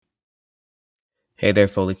Hey there,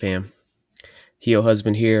 Foley Fam. Heel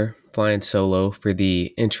Husband here, flying solo for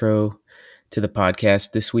the intro to the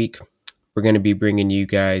podcast this week. We're going to be bringing you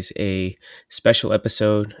guys a special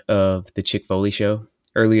episode of the Chick Foley Show.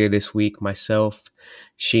 Earlier this week, myself,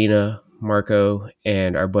 Sheena, Marco,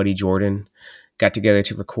 and our buddy Jordan got together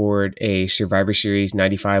to record a Survivor Series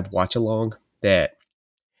 95 watch-along that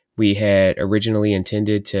we had originally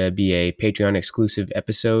intended to be a Patreon exclusive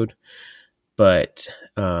episode. But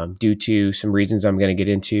due to some reasons I'm going to get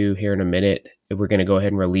into here in a minute, we're going to go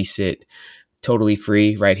ahead and release it totally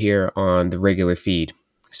free right here on the regular feed.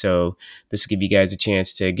 So this will give you guys a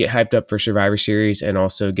chance to get hyped up for Survivor Series and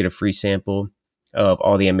also get a free sample of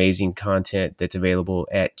all the amazing content that's available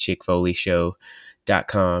at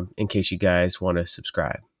chickfoleyshow.com in case you guys want to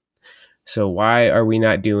subscribe. So why are we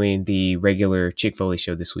not doing the regular Chick Foley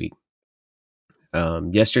Show this week?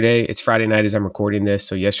 Yesterday, it's Friday night as I'm recording this.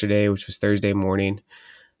 So yesterday, which was Thursday morning,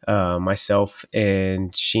 myself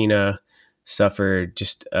and Sheena suffered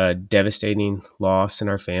just a devastating loss in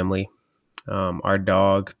our family. Our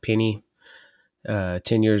dog, Penny,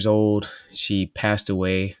 10 years old, she passed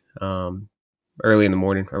away early in the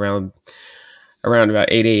morning, around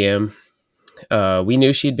about 8 a.m. We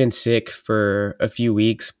knew she'd been sick for a few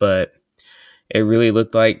weeks, but it really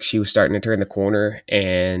looked like she was starting to turn the corner,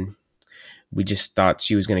 and we just thought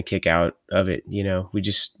she was going to kick out of it. You know, we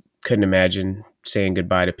just couldn't imagine saying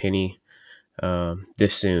goodbye to Penny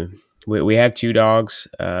this soon. We have two dogs.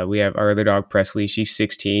 We have our other dog, Presley. She's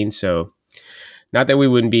 16. So not that we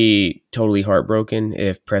wouldn't be totally heartbroken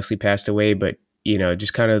if Presley passed away, but, you know,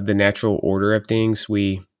 just kind of the natural order of things.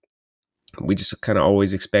 We just kind of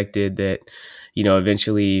always expected that, you know,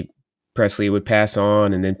 eventually Presley would pass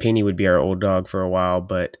on and then Penny would be our old dog for a while.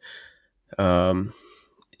 But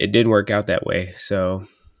it didn't work out that way. So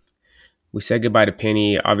we said goodbye to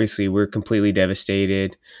Penny. Obviously, we're completely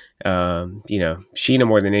devastated. You know, Sheena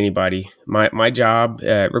more than anybody. My job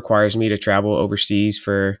requires me to travel overseas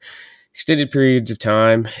for extended periods of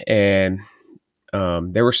time, and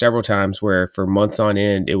there were several times where, for months on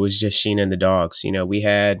end, it was just Sheena and the dogs. You know, we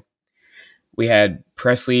had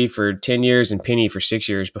Presley for 10 years and Penny for 6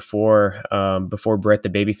 years before Brett the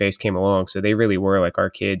babyface came along. So they really were like our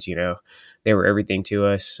kids. You know, they were everything to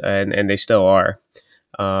us, and they still are.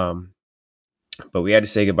 But we had to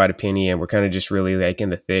say goodbye to Penny, and we're kind of just really like in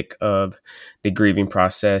the thick of the grieving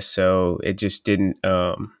process. So it just didn't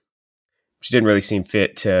really seem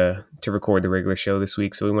fit to record the regular show this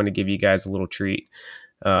week. So we want to give you guys a little treat.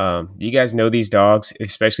 You guys know these dogs,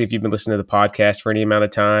 especially if you've been listening to the podcast for any amount of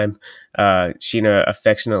time. Sheena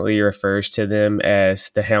affectionately refers to them as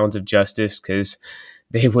the Hounds of Justice because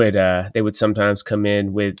they would sometimes come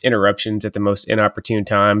in with interruptions at the most inopportune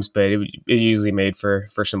times, but it usually made for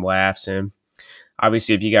some laughs. And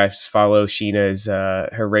obviously, if you guys follow Sheena's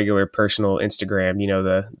her regular personal Instagram, you know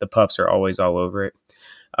the pups are always all over it.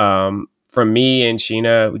 From me and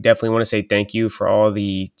Sheena, we definitely want to say thank you for all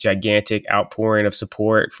the gigantic outpouring of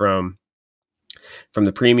support from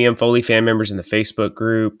the premium Foley Fam members in the Facebook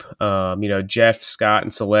group. You know, Jeff, Scott,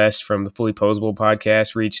 and Celeste from the Fully Posable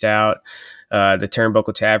podcast reached out. The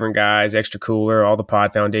Turnbuckle Tavern guys, Extra Cooler, all the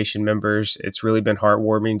Pod Foundation members. It's really been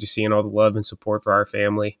heartwarming just seeing all the love and support for our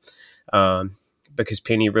family. Because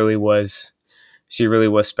Penny really was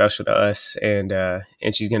special to us, and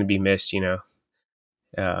she's going to be missed. You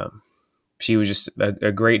know, she was just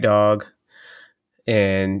a great dog,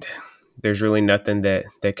 and there's really nothing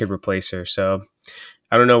that could replace her. So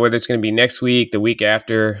I don't know whether it's going to be next week, the week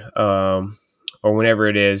after, or whenever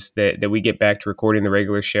it is that we get back to recording the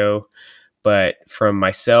regular show. But from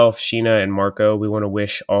myself, Sheena, and Marco, we want to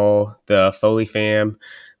wish all the Foley Fam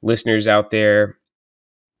listeners out there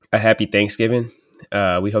a happy Thanksgiving.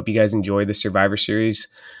 We hope you guys enjoy the Survivor Series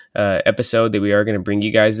episode that we are going to bring you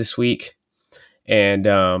guys this week. And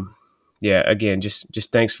yeah, again,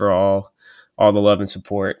 just thanks for all the love and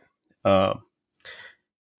support.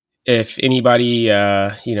 If anybody,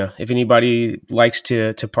 if anybody likes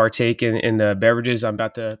to partake in the beverages, I'm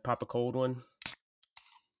about to pop a cold one.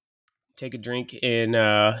 Take a drink in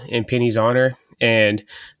Penny's honor, and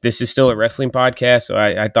this is still a wrestling podcast, so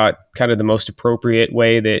I thought kind of the most appropriate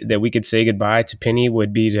way that we could say goodbye to Penny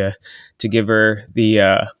would be to give her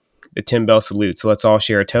the Tim Bell salute. So let's all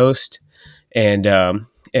share a toast, and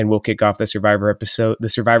we'll kick off the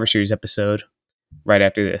Survivor Series episode right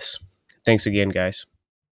after this. Thanks again, guys.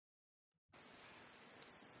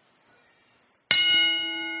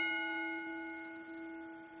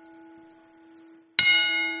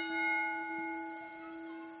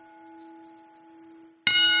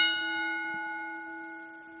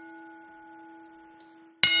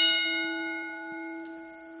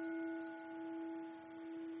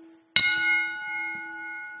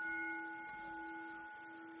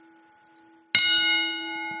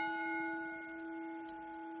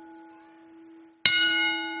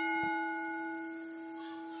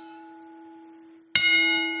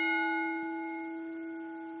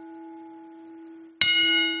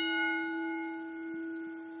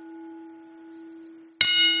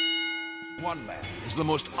 One man is the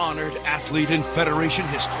most honored athlete in Federation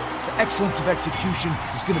history. The excellence of execution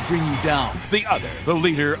is going to bring you down. The other, the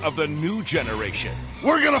leader of the new generation.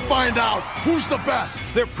 We're going to find out who's the best.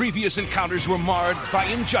 Their previous encounters were marred by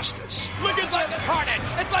injustice. Look at this carnage!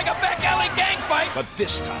 It's like a back alley gang fight! But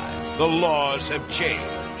this time, the laws have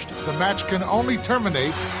changed. The match can only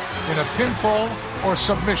terminate in a pinfall or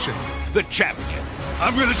submission. The champion.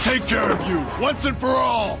 I'm going to take care of you once and for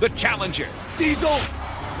all. The challenger. Diesel,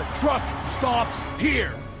 the truck stops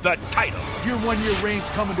here. The title. Your 1 year reign's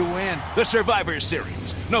coming to an end. The Survivor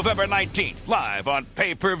Series, November 19th, live on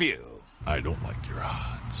pay-per-view. I don't like your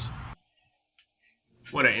odds.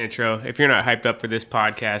 What an intro. If you're not hyped up for this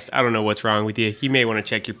podcast, I don't know what's wrong with you. You may want to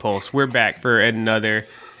check your pulse. We're back for another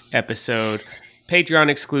episode. Patreon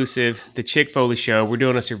exclusive, the Chick Foley Show. We're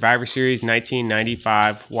doing a Survivor Series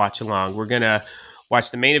 1995 watch-along. We're going to watch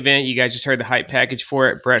the main event. You guys just heard the hype package for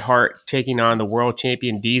it. Bret Hart taking on the world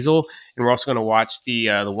champion Diesel. And we're also going to watch the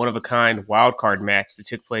one-of-a-kind wild card match that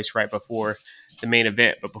took place right before the main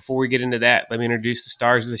event. But before we get into that, let me introduce the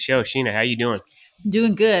stars of the show. Sheena, how you doing?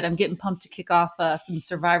 Doing good. I'm getting pumped to kick off some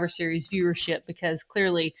Survivor Series viewership because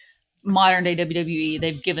clearly modern day WWE,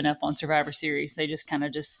 they've given up on Survivor Series. They just kind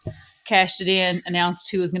of cashed it in, announced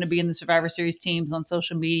who was going to be in the Survivor Series teams on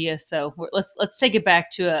social media. So let's take it back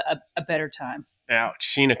to a better time. Ouch.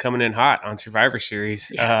 Sheena coming in hot on Survivor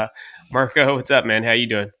Series. Yeah. Marco, what's up, man? How you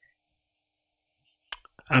doing?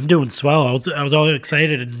 I'm doing swell. I was all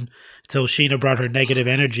excited until Sheena brought her negative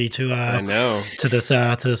energy to I know. to this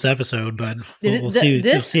episode, but we'll see.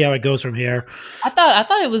 This, we'll see how it goes from here. I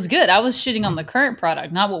thought it was good. I was shitting on the current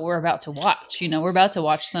product, not what we're about to watch. You know, we're about to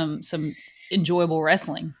watch some enjoyable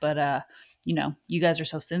wrestling, but you guys are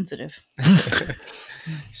so sensitive.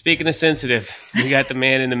 Speaking of sensitive, we got the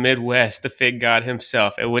man in the Midwest, the Fig God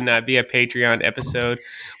himself. It would not be a Patreon episode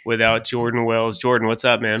without Jordan Wells. Jordan, what's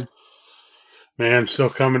up, man? Man, still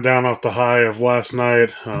coming down off the high of last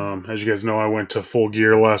night. As you guys know, I went to Full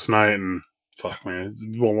Gear last night, and fuck, man, it's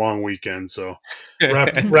a long weekend. So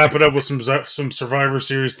wrap it up with some Survivor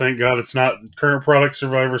Series. Thank God it's not current product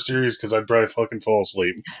Survivor Series because I'd probably fucking fall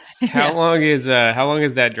asleep. How long is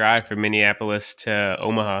that drive from Minneapolis to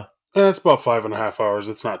Omaha? It's about 5.5 hours.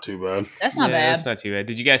 It's not too bad. That's not bad. That's not too bad.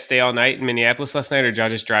 Did you guys stay all night in Minneapolis last night, or did y'all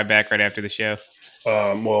just drive back right after the show?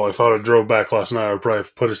 Well, if I would have drove back last night, I would probably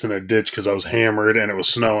have put us in a ditch because I was hammered and it was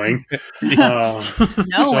snowing. So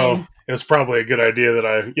it was probably a good idea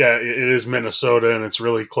that it is Minnesota and it's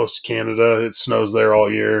really close to Canada. It snows there all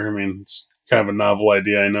year. I mean, it's kind of a novel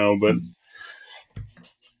idea, I know,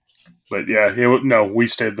 but yeah, we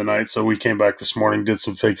stayed the night. So we came back this morning, did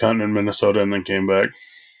some fake hunting in Minnesota, and then came back.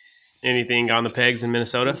 Anything on the pegs in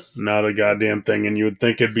Minnesota? Not a goddamn thing. And you would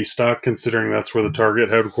think it'd be stocked considering that's where the Target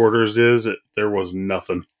headquarters is. There was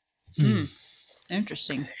nothing.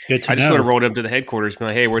 Interesting. Good to I know. just would have rolled up to the headquarters and be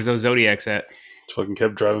like, hey, where's those Zodiacs at? Just fucking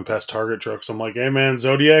kept driving past Target trucks. I'm like, hey man,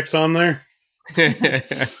 Zodiac's on there?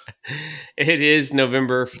 It is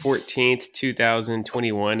November 14th,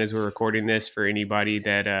 2021 as we're recording this for anybody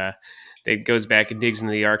that goes back and digs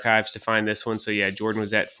into the archives to find this one. So yeah, Jordan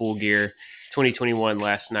was at Full Gear 2021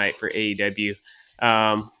 last night for AEW.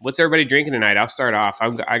 What's everybody drinking tonight? I'll start off.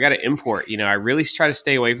 I got an import. I really try to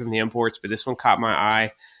stay away from the imports, but this one caught my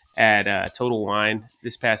eye at Total Wine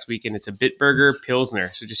this past weekend. It's a Bitburger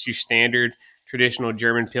Pilsner. So just your standard traditional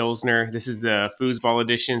German Pilsner. This is the foosball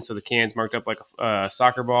edition. So the can's marked up like a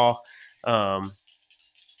soccer ball. And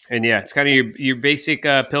yeah, it's kind of your basic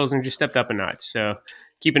Pilsner, just stepped up a notch. So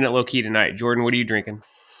keeping it low key tonight. Jordan, what are you drinking?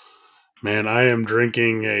 Man, I am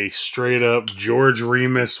drinking a straight-up George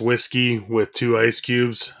Remus whiskey with 2 ice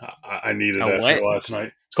cubes. I needed that after last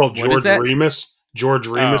night. It's called George Remus. George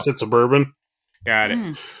Remus. It's a bourbon. Got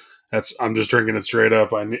it. I'm just drinking it straight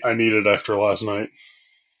up. I needed it after last night.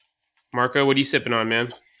 Marco, what are you sipping on, man?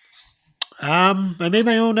 I made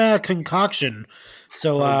my own concoction.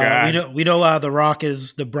 So we know The Rock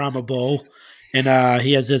is the Brahma Bull, and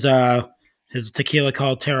he has his tequila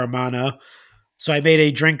called Terramana. So I made a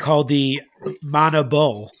drink called the Mana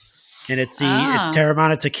Bull, and it's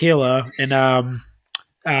Terramana tequila and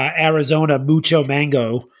Arizona Mucho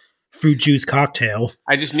Mango fruit juice cocktail.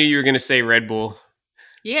 I just knew you were going to say Red Bull.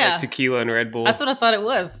 Yeah. Like tequila and Red Bull. That's what I thought it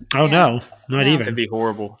was. Oh, no, not even. That'd be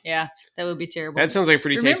horrible. Yeah, that would be terrible. That sounds like a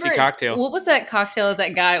pretty tasty cocktail. What was that cocktail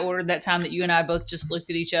that guy ordered that time that you and I both just looked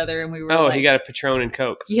at each other and we were he got a Patron and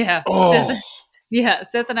Coke. Yeah. Oh.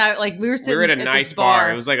 Seth and I, we were sitting at a nice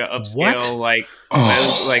bar. It was like an upscale, it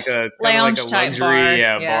was like a lounge like a type luxury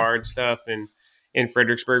bar. bar and stuff. And in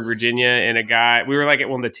Fredericksburg, Virginia, and we were like at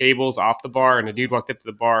one of the tables off the bar, and a dude walked up to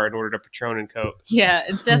the bar and ordered a Patron and Coke. Yeah,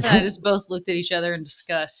 and Seth and I just both looked at each other in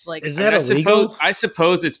disgust. Like, is that illegal? I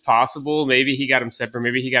suppose it's possible. Maybe he got them separate.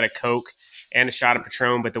 Maybe he got a Coke and a shot of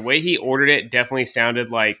Patron, but the way he ordered it definitely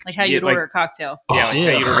sounded like how you'd order a cocktail. Yeah, like how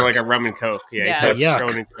you'd order like a rum and Coke. Yeah, he said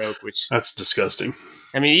Patron and Coke, which that's disgusting.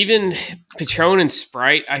 I mean, even Patron and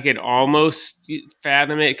Sprite, I could almost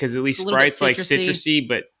fathom it because at least Sprite's like citrusy,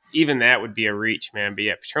 but even that would be a reach, man. But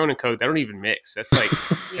yeah, Patron and Coke, they don't even mix. That's like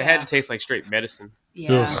it had to taste like straight medicine.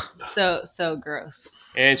 Yeah, so gross.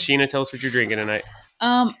 And Sheena, tell us what you're drinking tonight.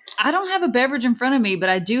 I don't have a beverage in front of me, but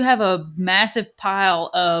I do have a massive pile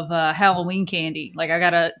of Halloween candy. Like I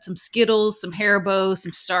got some Skittles, some Haribo,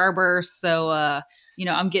 some Starburst. So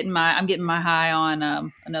I'm getting my high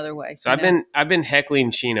on another way. So I've been heckling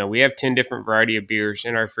Sheena. We have 10 different variety of beers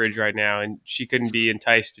in our fridge right now, and she couldn't be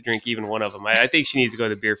enticed to drink even one of them. I think she needs to go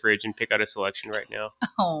to the beer fridge and pick out a selection right now.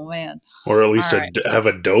 Oh man! Or at least have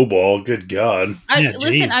a dough ball. Good God!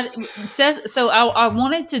 Seth. So I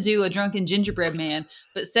wanted to do a drunken gingerbread man,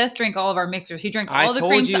 but Seth drank all of our mixers. He drank all the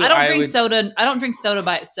cream. I don't drink soda. I don't drink soda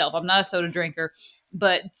by itself. I'm not a soda drinker.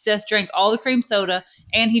 But Seth drank all the cream soda,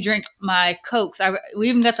 and he drank my Cokes. We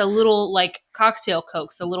even got the little like cocktail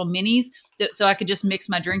Cokes, the little minis, so I could just mix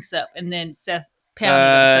my drinks up. And then Seth pounded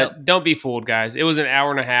them. So. Don't be fooled, guys. It was an hour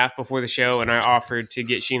and a half before the show, and I offered to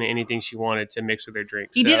get Sheena anything she wanted to mix with her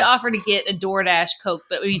drinks. He did offer to get a DoorDash Coke,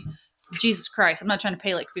 but I mean, Jesus Christ, I'm not trying to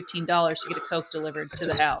pay like $15 to get a Coke delivered to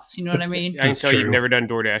the house. You know what I mean? I can tell you've never done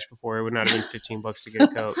DoorDash before. It would not have been $15 to get a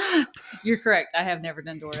Coke. You're correct. I have never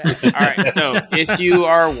done DoorDash. All right. So if you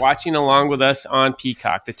are watching along with us on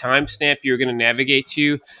Peacock, the timestamp you're going to navigate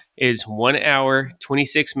to is 1 hour,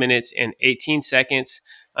 26 minutes, and 18 seconds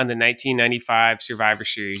on the 1995 Survivor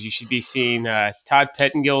Series. You should be seeing Todd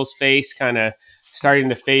Pettingill's face kind of starting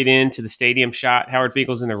to fade into the stadium shot. Howard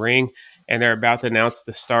Finkel's in the ring. And they're about to announce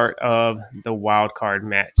the start of the wild card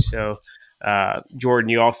match. So, Jordan,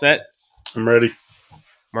 you all set? I'm ready.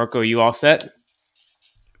 Marco, you all set?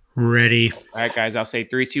 Ready. All right, guys, I'll say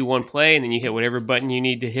 3, 2, 1, play, and then you hit whatever button you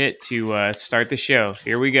need to hit to start the show. So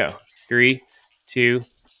here we go. 3, 2,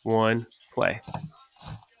 1, play.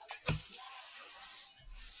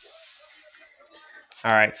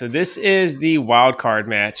 All right, so this is the wild card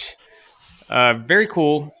match. Very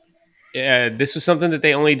cool. This was something that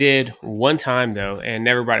they only did one time though, and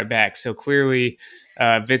never brought it back. So clearly,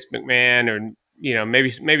 Vince McMahon, or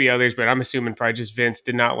maybe others, but I'm assuming probably just Vince,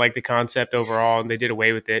 did not like the concept overall, and they did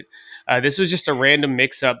away with it. This was just a random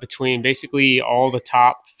mix-up between basically all the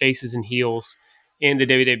top faces and heels in the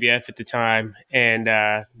WWF at the time, and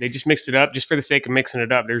they just mixed it up just for the sake of mixing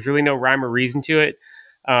it up. There's really no rhyme or reason to it.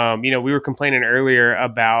 We were complaining earlier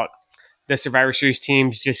about the Survivor Series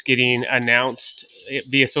teams just getting announced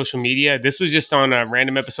via social media. This was just on a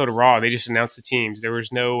random episode of Raw. They just announced the teams. There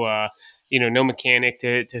was no, no mechanic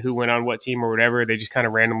to who went on what team or whatever. They just kind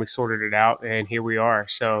of randomly sorted it out, and here we are.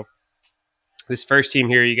 So this first team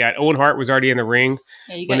here, you got Owen Hart was already in the ring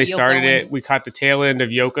when they started it. We caught the tail end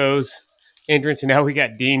of Yoko's entrance, and now we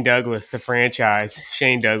got Dean Douglas, the franchise.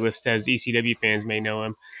 Shane Douglas, as ECW fans may know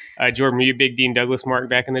him. Jordan, were you a big Dean Douglas mark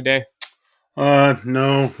back in the day?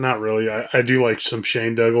 No, not really. I do like some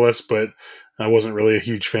Shane Douglas, but I wasn't really a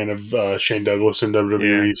huge fan of Shane Douglas in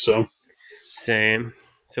WWE. Yeah. So same.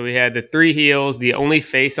 So we had the 3 heels. The only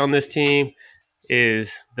face on this team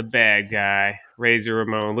is the bad guy, Razor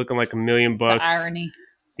Ramon, looking like $1 million. The irony.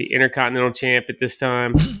 The Intercontinental Champ at this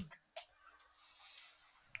time.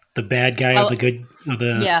 The bad guy of the good.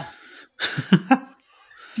 Yeah.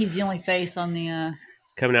 He's the only face on the.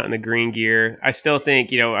 Coming out in the green gear. I still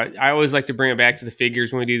think, I always like to bring it back to the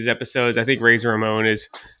figures when we do these episodes. I think Razor Ramon is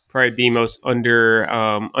probably the most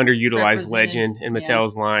underutilized legend in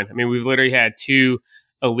Mattel's line. I mean, we've literally had 2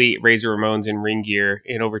 elite Razor Ramones in ring gear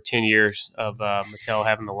in over 10 years of Mattel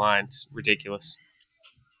having the line. It's ridiculous.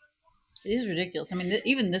 It is ridiculous. I mean,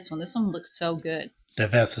 even this one looks so good.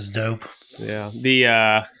 That vest is dope. Yeah.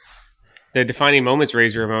 The Defining Moments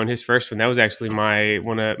Razor Ramon, his first one, that was actually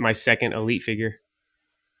my second elite figure.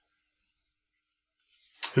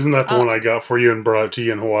 Isn't that the one I got for you and brought it to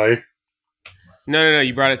you in Hawaii? No.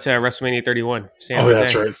 You brought it to WrestleMania 31.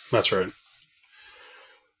 That's right. That's right.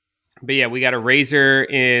 But yeah, we got a Razor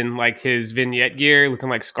in like his vignette gear, looking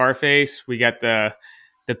like Scarface. We got the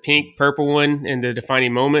pink, purple one in the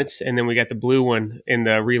Defining Moments, and then we got the blue one in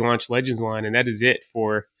the relaunch Legends line, and that is it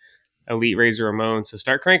for Elite Razor Ramon. So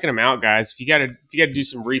start cranking them out, guys. If you got to do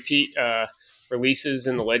some repeat releases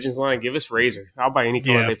in the Legends line, give us Razor. I'll buy any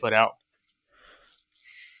color they put out.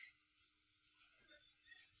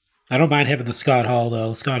 I don't mind having the Scott Hall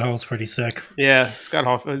though. Scott Hall's pretty sick. Yeah, Scott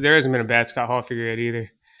Hall. There hasn't been a bad Scott Hall figure yet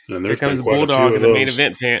either. And Here there's comes been the quite a Bulldog few in of the main those.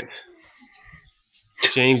 event pants.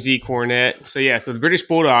 James E. Cornette. So yeah, so the British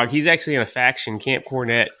Bulldog, he's actually in a faction, Camp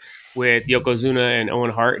Cornette, with Yokozuna and Owen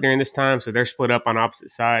Hart during this time. So they're split up on opposite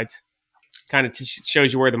sides. Kind of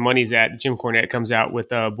shows you where the money's at. Jim Cornette comes out with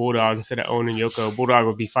Bulldog instead of Owen and Yoko. Bulldog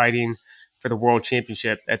will be fighting for the world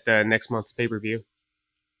championship at the next month's pay-per-view.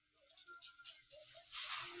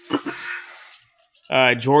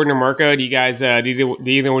 Jordan or Marco, do you guys, do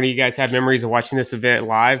either one of you guys have memories of watching this event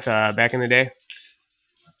live back in the day?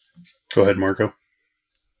 Go ahead, Marco.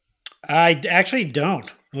 I actually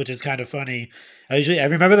don't, which is kind of funny. I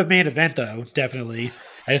remember the main event though, definitely.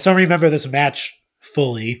 I just don't remember this match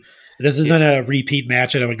fully. This isn't a repeat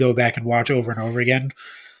match that I would go back and watch over and over again.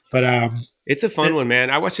 But it's a fun one, man.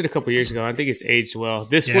 I watched it a couple years ago. I think it's aged well.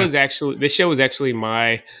 This show was actually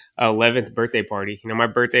my 11th birthday party. You know, my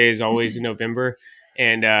birthday is always in November.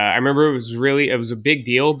 And I remember it was a big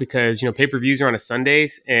deal because, you know, pay-per-views are on a Sunday,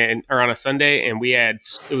 and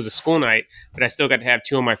it was a school night, but I still got to have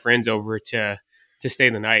two of my friends over to stay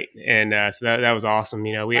the night. And so that was awesome.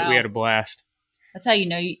 You know, we had a blast. That's how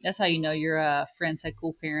you know your friends had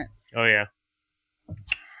cool parents. Oh yeah.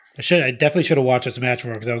 I definitely should have watched this match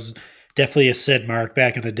more because I was definitely a Sid mark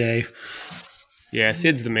back in the day. Yeah,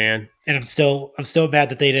 Sid's the man. And I'm still mad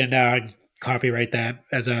that they didn't copyright that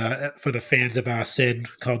as for the fans of Sid,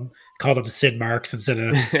 call them Sid marks instead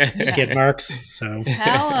of skid marks. So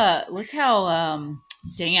look how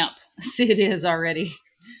damp Sid is already.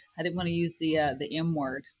 I didn't want to use the M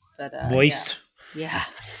word, but moist. Yeah.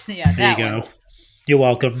 There you go. You're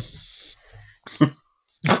welcome.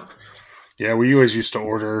 Yeah, we always used to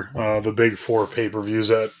order the big 4 pay-per-views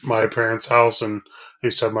at my parents' house, and I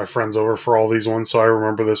used to have my friends over for all these ones, so I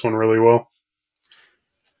remember this one really well.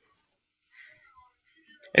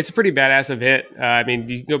 It's a pretty badass event. I mean,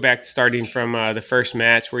 you can go back to starting from the first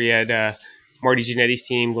match where you had Marty Jannetty's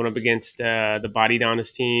team going up against the Body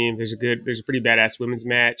Donna's team. There's a pretty badass women's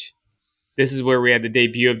match. This is where we had the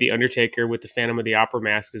debut of The Undertaker with the Phantom of the Opera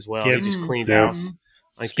mask as well. Yep. He just cleaned house.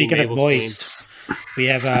 Speaking of moist, we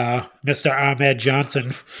have Mr. Ahmed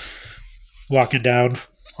Johnson walking down.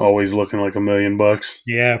 Always looking like $1 million.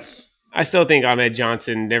 Yeah. I still think Ahmed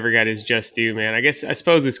Johnson never got his just due, man. I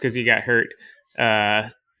suppose it's because he got hurt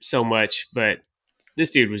so much, but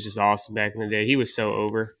this dude was just awesome back in the day. He was so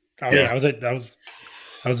over. Oh yeah,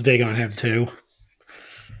 I was big on him too.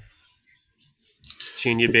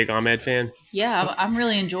 Sheen, you a big Ahmed fan? Yeah, I'm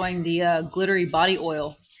really enjoying the glittery body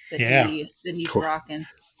oil that he's rocking.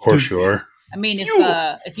 Of course you are. I mean,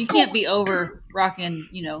 if you can't be over rocking,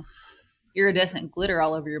 you know, iridescent glitter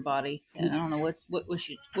all over your body, then I don't know what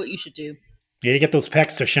you should do. Yeah, you get those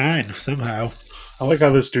pecs to shine somehow. I like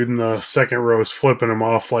how this dude in the second row is flipping him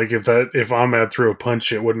off. Like if Ahmed threw a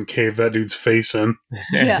punch, it wouldn't cave that dude's face in.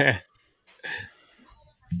 Yeah.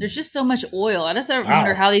 There's just so much oil. I just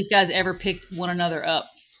wonder how these guys ever picked one another up.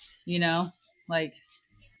 You know, like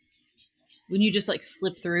when you just like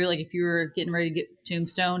slip through, like if you were getting ready to get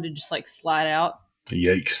tombstone to just like slide out.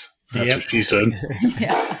 Yikes. That's what she said.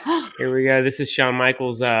 Yeah. Here we go. This is Shawn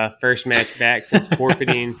Michaels' first match back since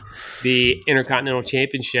forfeiting the Intercontinental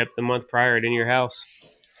Championship the month prior at In Your House.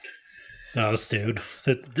 Oh, this dude.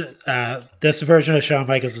 This version of Shawn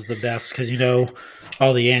Michaels is the best because you know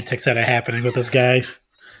all the antics that are happening with this guy.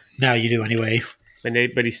 Now you do anyway.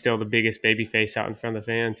 But he's still the biggest babyface out in front of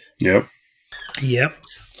the fans. Yep.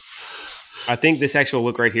 I think this actual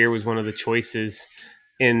look right here was one of the choices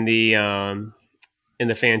in the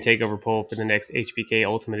fan takeover poll for the next HBK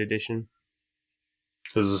Ultimate Edition.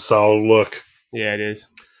 This is a solid look. Yeah, it is.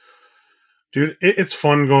 Dude, it's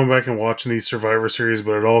fun going back and watching these Survivor Series,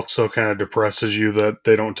 but it also kind of depresses you that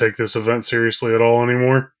they don't take this event seriously at all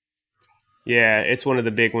anymore. Yeah, it's one of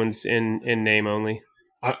the big ones in name only.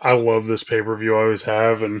 I love this pay-per-view. I always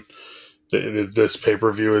have, and this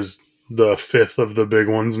pay-per-view is the 5th of the big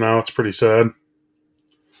ones now. It's pretty sad.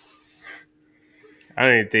 I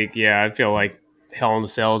don't even think, I feel like Hell in the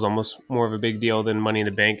Cell is almost more of a big deal than Money in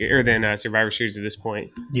the Bank, or than Survivor Series at this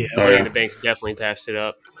point. Yeah. Money in the Bank's definitely passed it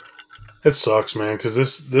up. It sucks, man, because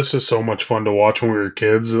this is so much fun to watch when we were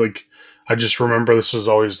kids. Like, I just remember this was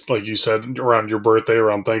always, like you said, around your birthday,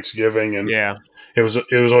 around Thanksgiving, and it was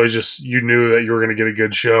always just, you knew that you were going to get a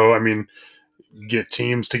good show. I mean, get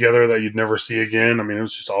teams together that you'd never see again. I mean, it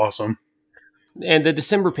was just awesome. And the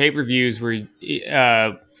December pay-per-views were,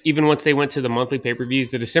 even once they went to the monthly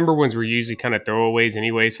pay-per-views, the December ones were usually kind of throwaways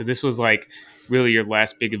anyway. So this was like really your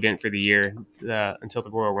last big event for the year until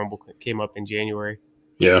the Royal Rumble came up in January.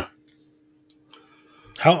 Yeah.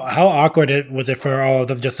 How awkward was it for all of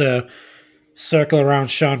them just to circle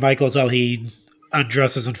around Shawn Michaels while he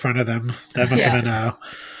undresses in front of them. That must have been.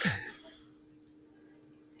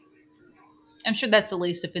 I'm sure that's the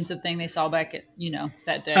least offensive thing they saw back at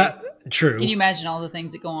that day. True. Can you imagine all the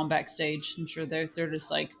things that go on backstage? I'm sure they're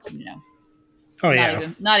just like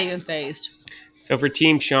not even phased. So for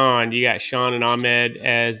Team Shawn, you got Shawn and Ahmed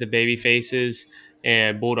as the baby faces,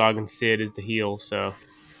 and Bulldog and Sid as the heels. So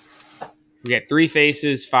we got 3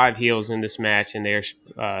 faces, 5 heels in this match, and they're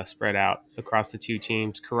spread out across the 2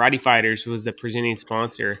 teams. Karate Fighters was the presenting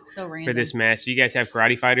sponsor for this match. Do you guys have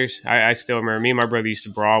Karate Fighters? I still remember. Me and my brother used to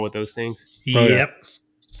brawl with those things. Yep.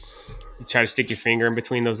 You try to stick your finger in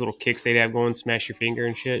between those little kicks they'd have going, smash your finger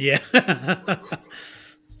and shit. Yeah.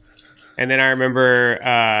 And then I remember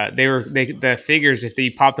the figures, if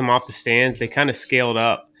you popped them off the stands, they kind of scaled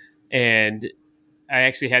up. And I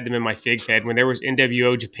actually had them in my fig fed. When there was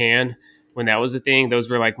NWO Japan, when that was a thing, those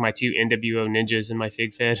were like my 2 NWO ninjas in my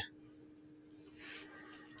fig fed.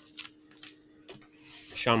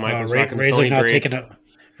 Shawn Michaels rocking the Tony Braid.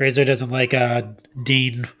 Razor doesn't like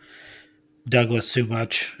Dean Douglas too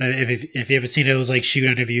much. If you ever seen those like shoot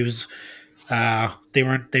interviews, they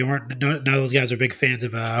weren't. None of those guys are big fans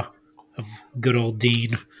of good old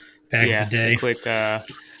Dean back in the day.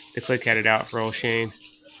 The Click had it out for old Shane.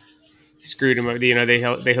 Screwed him up.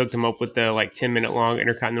 They hooked him up with the 10-minute long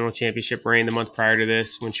Intercontinental Championship reign the month prior to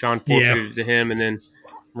this when Shawn forfeited it to him, and then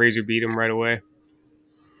Razor beat him right away.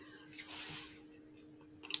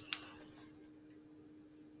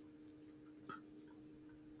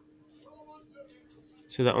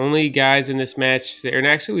 So the only guys in this match, and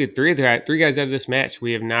actually we have three guys out of this match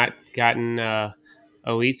we have not gotten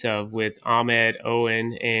elites of, with Ahmed,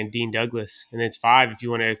 Owen, and Dean Douglas. And it's 5 if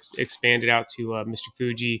you want to expand it out to Mr.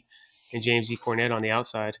 Fuji and James E. Cornette on the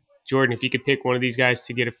outside. Jordan, if you could pick one of these guys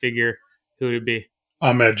to get a figure, who would it be?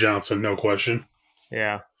 Ahmed Johnson, no question.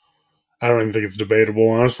 Yeah. I don't even think it's debatable,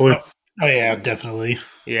 honestly. Oh yeah, definitely.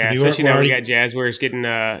 Yeah, especially now we got Jazzwares getting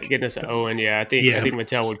us an Owen. Yeah, I think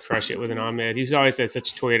Mattel would crush it with an Ahmed. He's always had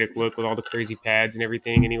such a toyetic look with all the crazy pads and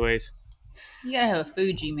everything. Anyways, you gotta have a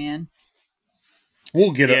Fuji, man.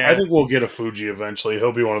 We'll get I think we'll get a Fuji eventually.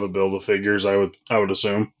 He'll be one of the Build-A-Figures, I would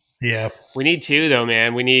assume. Yeah, we need 2 though,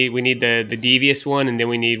 man. We need the devious one, and then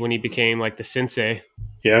we need when he became like the sensei.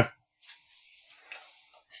 Yeah.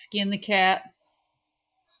 Skin the Cat,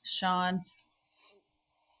 Shawn.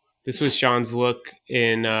 This was Shawn's look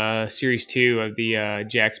in Series 2 of the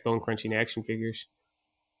Jack's Bone Crunching action figures.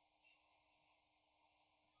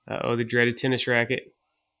 The dreaded tennis racket.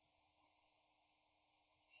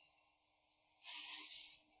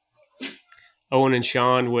 Owen and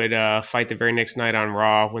Shawn would fight the very next night on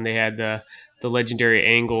Raw when they had the legendary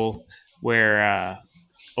angle where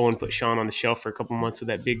Owen put Shawn on the shelf for a couple months with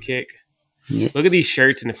that big kick. Yep. Look at these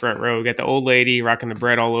shirts in the front row. We got the old lady rocking the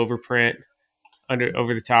bread all over print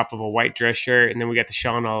over the top of a white dress shirt, and then we got the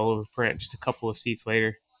Shawn all over print just a couple of seats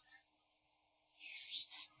later.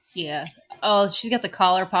 Yeah. Oh, she's got the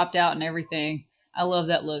collar popped out and everything. I love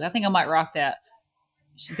that look. I think I might rock that.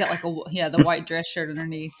 She's got like the white dress shirt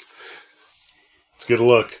underneath. It's a good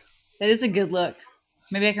look. That is a good look.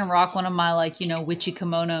 Maybe I can rock one of my witchy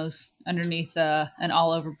kimonos underneath an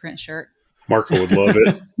all over print shirt. Marco would love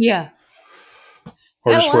it. Yeah.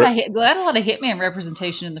 Or I had a lot of Hitman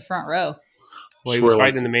representation in the front row. Well, he was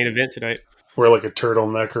fighting in the main event tonight. Wear like a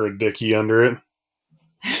turtleneck or a dickie under it.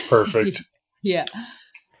 Perfect. Yeah.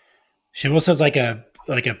 She almost has like a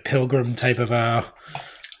pilgrim type of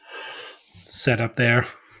setup there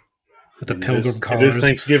with the pilgrim collars. It is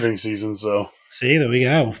Thanksgiving season, so see, there we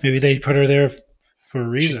go. Maybe they put her there for a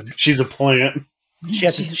reason. She's a plant. She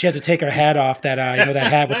had to take her hat off. That that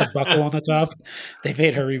hat with the buckle on the top. They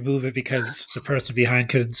made her remove it because the person behind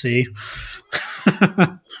couldn't see.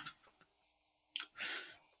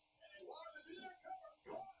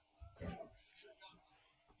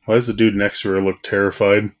 Why does the dude next to her look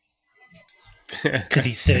terrified? Because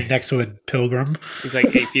he's sitting next to a pilgrim. He's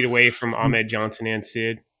like 8 feet away from Ahmed Johnson and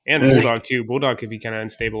Sid. And Bulldog, too. Bulldog could be kind of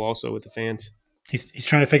unstable also with the fans. He's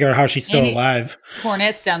trying to figure out how she's still alive.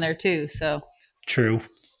 Cornette's down there, too, so. True.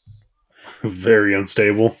 Very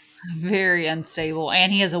unstable. Very unstable.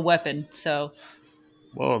 And he has a weapon, so.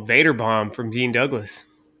 Well, a Vader bomb from Dean Douglas.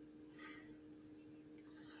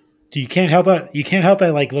 You can't help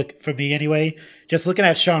it, like, look, for me anyway, just looking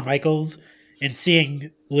at Shawn Michaels and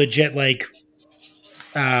seeing legit, like,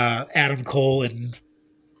 Adam Cole and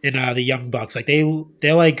the Young Bucks. Like,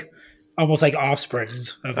 they're like, almost like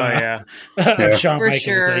offsprings of, of Shawn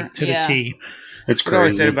Michaels, like, to the T. It's crazy. What I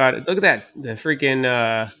always said about it. Look at that. The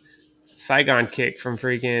freaking Saigon kick from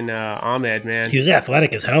freaking Ahmed, man. He was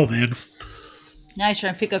athletic as hell, man. Now he's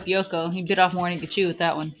trying to pick up Yoko. He bit off more than he could chew with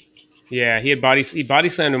that one. Yeah, he body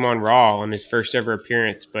slammed him on Raw on his first ever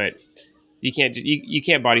appearance, but you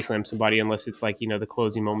can't body slam somebody unless it's like the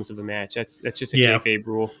closing moments of a match. That's just a kayfabe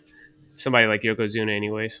rule. Somebody like Yokozuna,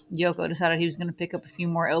 anyways. Yoko decided he was going to pick up a few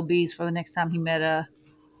more lbs for the next time he met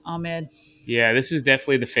Ahmed. Yeah, this is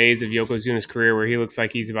definitely the phase of Yokozuna's career where he looks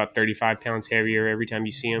like he's about 35 pounds heavier every time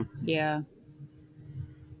you see him. Yeah.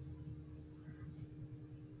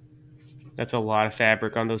 That's a lot of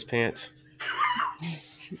fabric on those pants.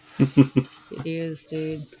 It is,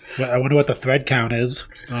 dude. Well, I wonder what the thread count is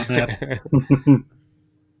on that.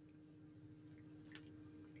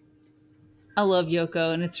 I love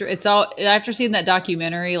Yoko, and it's all after seeing that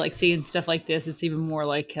documentary, like seeing stuff like this, it's even more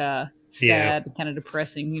like sad and kind of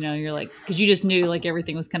depressing. You're like, because you just knew like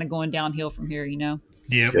everything was kind of going downhill from here. Yeah.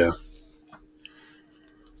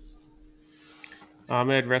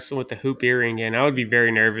 Ahmed wrestling with the hoop earring again. I would be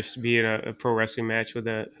very nervous to be in a pro wrestling match with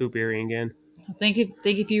a hoop earring again. Think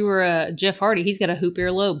if you were Jeff Hardy, he's got a hoop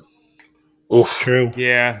earlobe. Oh, true.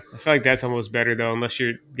 Yeah, I feel like that's almost better though, unless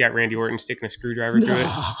you got Randy Orton sticking a screwdriver through it.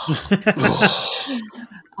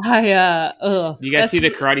 You guys see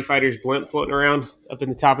the Karate Fighters blimp floating around up in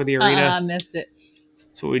the top of the arena? I missed it.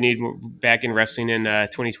 That's what we need back in wrestling in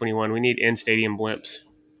 2021. We need in-stadium blimps.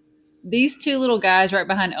 These two little guys right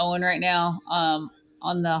behind Owen right now,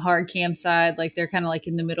 on the hard cam side, like they're kind of like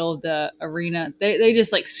in the middle of the arena. They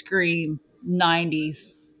just like scream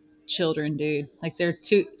 90s children, dude. Like they're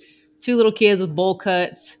two little kids with bowl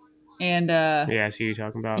cuts and yeah, I see what you're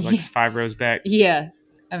talking about. Like 5 rows back. Yeah.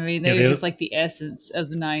 I mean, they're just like the essence of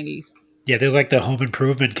the 90s. Yeah, they're like the home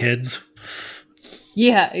improvement kids.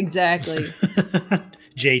 Yeah, exactly.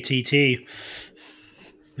 JTT.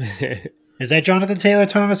 Is that Jonathan Taylor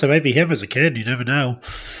Thomas? It might be him as a kid. You never know.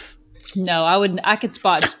 No, I could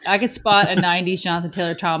spot a 90s Jonathan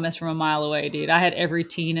Taylor Thomas from a mile away, dude. I had every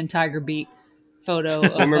Teen and Tiger Beat photo.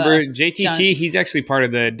 Remember JTT? He's actually part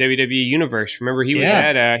of the WWE universe. Remember he was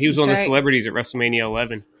he was one of the celebrities at WrestleMania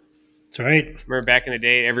 11. That's right. Remember back in the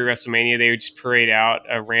day, every WrestleMania they would just parade out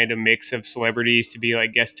a random mix of celebrities to be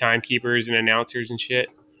like guest timekeepers and announcers and shit.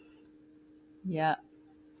 Yeah.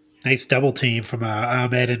 Nice double team from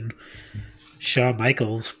Ahmed and Shawn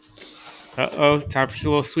Michaels. Time for a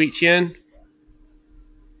little sweet chin.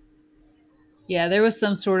 Yeah, there was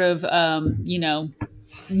some sort of,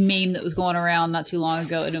 meme that was going around not too long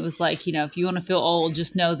ago. And it was like, if you want to feel old,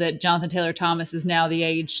 just know that Jonathan Taylor Thomas is now the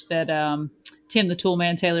age that Tim the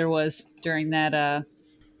Toolman Taylor was during that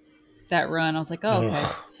run. I was like, oh, okay.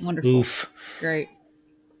 Wonderful. Oof. Great.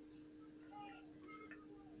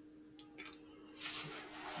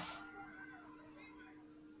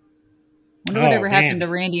 Wonder whatever happened to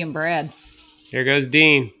Randy and Brad. There goes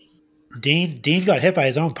Dean. Dean got hit by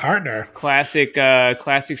his own partner. Classic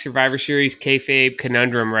Survivor Series kayfabe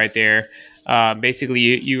conundrum right there. Basically,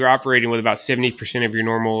 you're operating with about 70% of your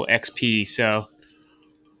normal XP. So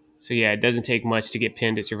yeah, it doesn't take much to get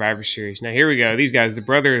pinned at Survivor Series. Now here we go. These guys, the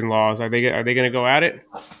brother-in-laws, are they going to go at it?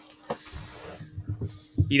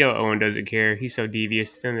 Owen doesn't care. He's so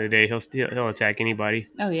devious. At the end of the day, he'll attack anybody.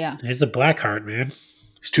 Oh yeah, he's a Blackheart, man.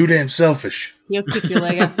 He's too damn selfish. He'll kick your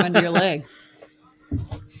leg out from under your leg.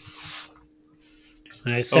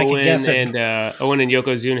 Owen and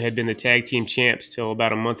Yokozuna had been the tag team champs till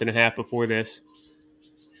about a month and a half before this.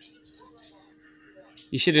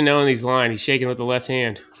 You should have known he's lying. He's shaking with the left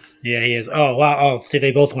hand. Yeah, he is. Oh, wow. Oh, see,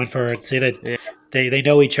 they both went for it. See, that they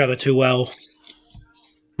know each other too well.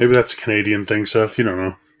 Maybe that's a Canadian thing, Seth. You don't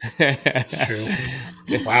know. True.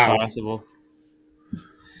 This is possible.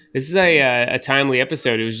 This is a timely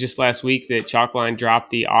episode. It was just last week that Chalkline dropped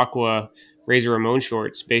the Aqua Razor Ramon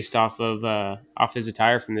shorts based off his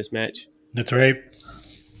attire from this match. That's right.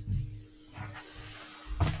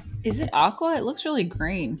 Is it aqua? It looks really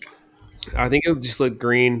green. I think it just looked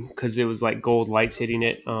green because it was like gold lights hitting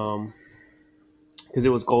it. Because it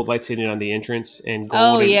was gold lights hitting on the entrance, and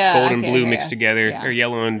gold and blue mixed together, or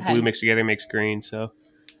yellow and blue mixed together makes green. So,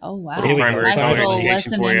 oh wow, nice little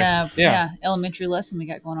lesson in elementary lesson we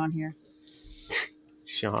got going on here.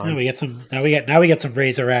 Sean. Now we get some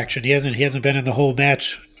Razor action. He hasn't been in the whole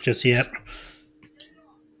match just yet.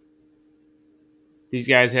 These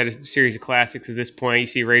guys had a series of classics at this point. You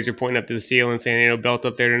see Razor pointing up to the ceiling saying, "Ain't no belt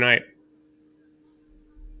up there tonight."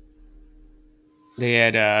 They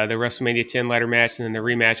had the WrestleMania 10 ladder match, and then the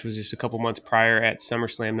rematch was just a couple months prior at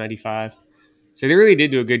SummerSlam 95. So they really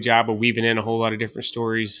did do a good job of weaving in a whole lot of different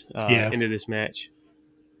stories into this match.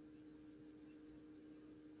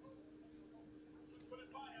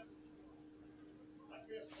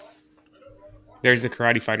 There's the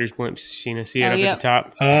Karate Fighters blimp. Sheena, see it up at the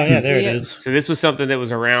top? Yeah, there it is. So this was something that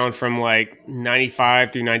was around from like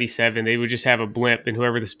 95 through 97. They would just have a blimp, and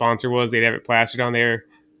whoever the sponsor was, they'd have it plastered on there,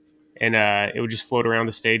 and it would just float around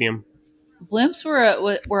the stadium. Blimps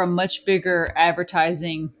were a much bigger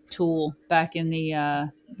advertising tool back in the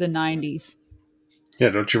 90s. Yeah,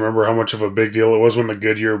 don't you remember how much of a big deal it was when the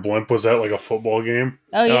Goodyear blimp was at like a football game?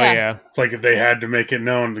 Oh yeah. It's like they had to make it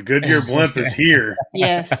known the Goodyear blimp is here.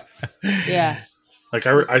 Yes. Yeah. Like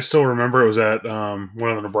I still remember it was at one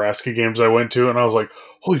of the Nebraska games I went to, and I was like,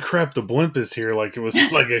 "Holy crap, the blimp is here!" Like it was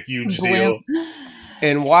like a huge deal.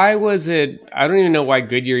 And why was it? I don't even know why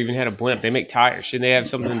Goodyear even had a blimp. They make tires. Shouldn't they have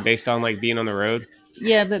something based on like being on the road?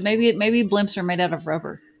 Yeah, but maybe blimps are made out of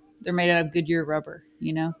rubber. They're made out of Goodyear rubber,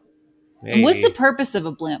 you know? Maybe. And what's the purpose of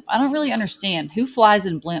a blimp? I don't really understand. Who flies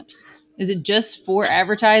in blimps? Is it just for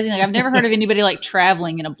advertising? Like I've never heard of anybody like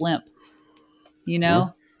traveling in a blimp. You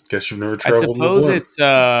know? Guess you've never traveled. I suppose it's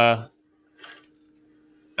I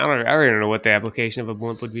don't know what the application of a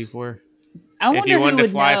blimp would be for. If you wanted to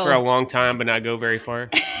fly for a long time but not go very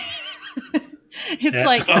far. It's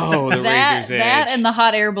like the razor's edge. That and the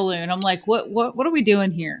hot air balloon. I'm like, what are we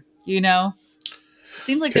doing here? You know? It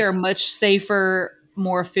seems like there are much safer,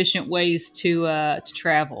 more efficient ways to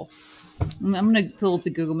travel. I'm going to pull up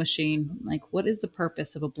the Google machine. Like, what is the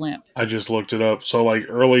purpose of a blimp? I just looked it up. So, like,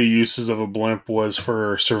 early uses of a blimp was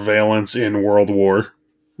for surveillance in World War.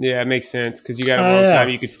 Yeah, it makes sense because you got a long time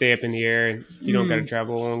you could stay up in the air and you don't got to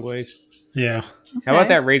travel a long ways. Yeah. Okay. How about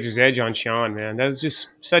that razor's edge on Sean, man? That was just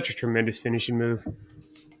such a tremendous finishing move.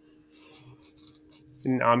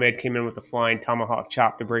 And Ahmed came in with a flying tomahawk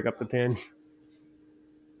chop to break up the pin.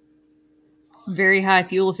 Very high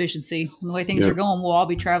fuel efficiency. And the way things are going, we'll all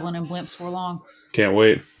be traveling in blimps for long. Can't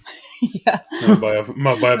wait. Yeah. I'm going to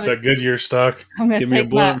buy up that Goodyear stock. I'm going to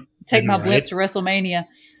take my blimp to WrestleMania.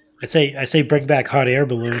 I say bring back hot air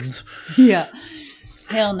balloons. Yeah.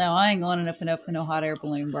 Hell no, I ain't going up and up in no hot air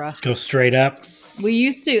balloon, bro. Go straight up. We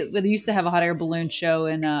used to have a hot air balloon show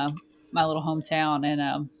in my little hometown,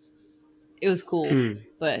 and it was cool.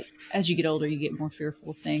 But as you get older, you get more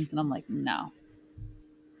fearful of things, and I'm like, no.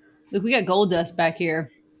 Look, we got gold dust back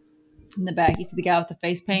here in the back. You see the guy with the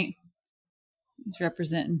face paint? He's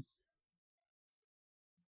representing.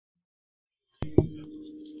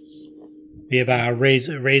 We have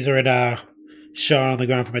Razor and Sean on the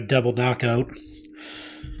ground from a double knockout.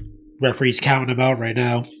 Referee's counting them out right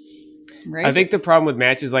now. Razor. I think the problem with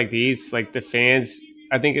matches like these, like the fans,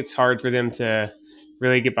 I think it's hard for them to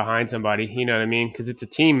really get behind somebody. You know what I mean? Because it's a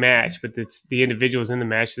team match, but it's the individuals in the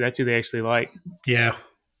match. So that's who they actually like. Yeah.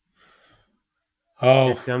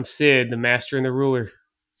 Oh. Here comes Sid, the master and the ruler.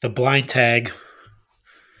 The blind tag.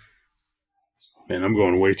 Man, I'm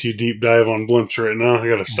going way too deep dive on blimps right now. I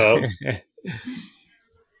got to stop.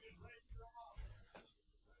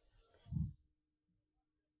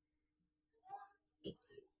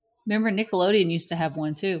 Remember, Nickelodeon used to have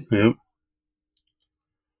one too. Yep.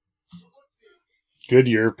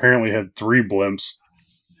 Goodyear apparently had 3 blimps.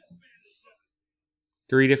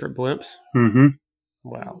 3 different blimps? Mm-hmm.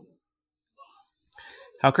 Wow.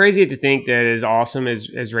 How crazy to think that as awesome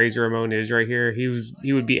as Razor Ramon is right here,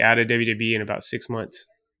 he would be out of WWE in about 6 months.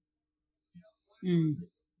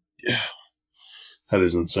 Yeah. That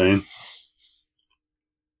is insane.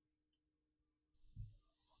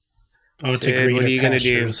 Sid, what are you going to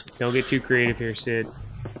do? Don't get too creative here, Sid.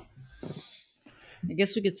 I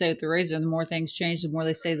guess we could say with the Razor, the more things change, the more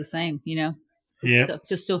they stay the same, you know? Yeah. So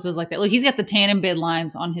it still feels like that. Look, he's got the tan and bed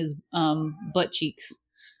lines on his butt cheeks.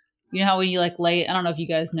 You know how when you like lay, I don't know if you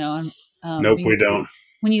guys know. Nope, we don't.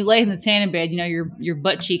 When you lay in the tanning bed, you know, your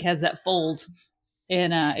butt cheek has that fold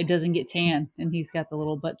and it doesn't get tan. And he's got the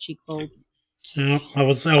little butt cheek folds. Yeah, I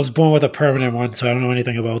was born with a permanent one, so I don't know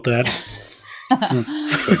anything about that.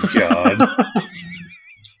 Good God.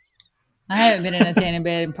 I haven't been in a tanning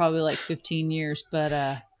bed in probably like 15 years, but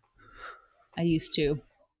I used to.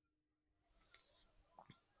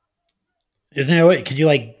 Isn't there a way?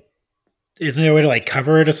 Isn't there a way to like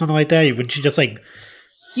cover it or something like that? Wouldn't you just like?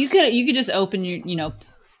 You could just open your, you know,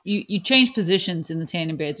 you change positions in the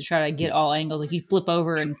tanning bed to try to get all angles. Like you flip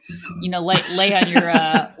over and, you know, lay on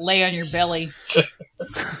your belly.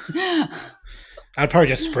 I'd probably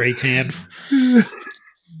just spray tan.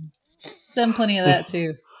 Done plenty of that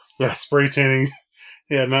too. Yeah, spray tanning.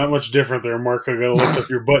 Yeah, not much different there, Mark. I gotta lift up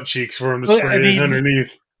your butt cheeks for him to spray it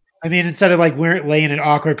underneath. I mean, instead of like laying in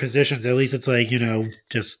awkward positions, at least it's like, you know,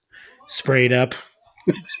 just sprayed up.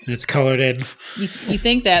 It's colored in. You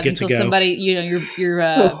think that until somebody, you know,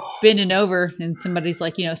 you're bending over and somebody's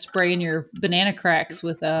like, you know, spraying your banana cracks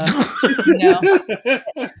with you know,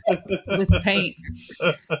 with paint.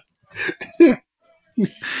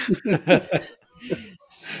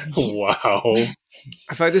 Wow.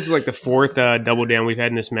 I feel like this is like the fourth double down we've had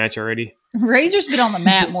in this match already. Razor's been on the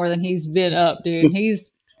mat more than he's been up, dude.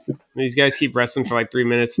 These guys keep wrestling for like 3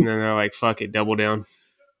 minutes and then they're like, fuck it, double down.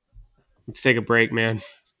 Let's take a break, man.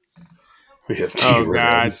 We have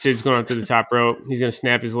God. Sid's going up to the top rope. He's going to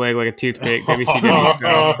snap his leg like a toothpick. WCW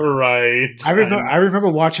style. Right. I remember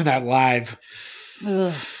watching that live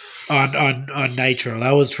on Nitro.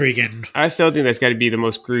 That was freaking. I still think that's got to be the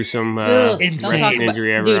most gruesome wrestling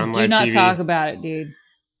injury ever on live TV. Do not TV. talk about it, dude.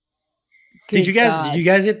 Did you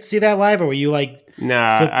guys get to see that live, or were you like? Nah,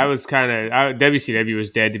 I was WCW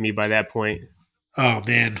was dead to me by that point. Oh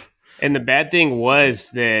man. And the bad thing was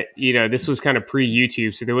that, this was kind of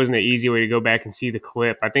pre-YouTube, so there wasn't an easy way to go back and see the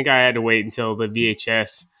clip. I think I had to wait until the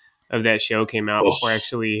VHS of that show came out before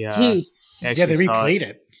actually dude. They replayed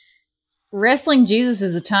it. Wrestling Jesus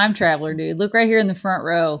is a time traveler, dude. Look right here in the front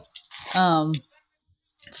row.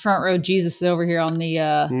 Front row Jesus is over here on the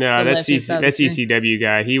that's ECW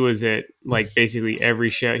guy. He was at like basically every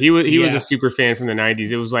show. He was a super fan from the 90s.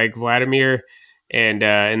 It was like Vladimir and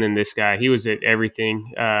then this guy. He was at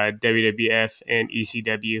everything, WWF and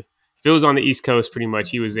ECW. If it was on the East Coast, pretty much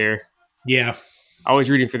he was there. Yeah. I was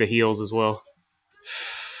rooting for the heels as well.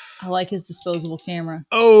 I like his disposable camera.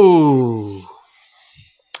 Oh.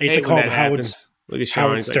 He's called Howard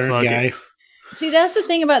Stern like, guy. See, that's the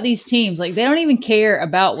thing about these teams. Like, they don't even care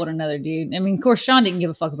about one another, dude. I mean, of course, Sean didn't give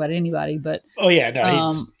a fuck about anybody, but... Oh, yeah,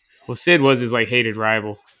 no. Well, Sid was his, like, hated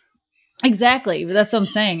rival. Exactly. But that's what I'm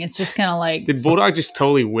saying. It's just kind of like... Did Bulldog just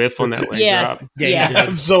totally whiff on that leg drop? Yeah.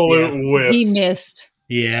 Absolute whiff. He missed.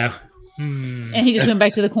 Yeah. And he just went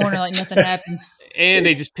back to the corner like nothing happened. And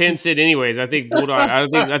they just pinned Sid anyways. I think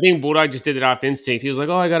Bulldog just did it off instinct. He was like,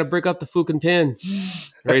 "Oh, I got to break up the fucking pin."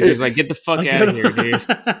 Razor's like, "Get the fuck out of here, dude."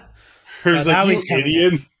 He's like, "You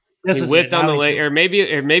idiot." He whipped on the leg, or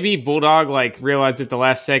maybe Bulldog like realized at the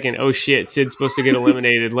last second, "Oh shit, Sid's supposed to get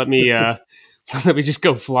eliminated. Let me just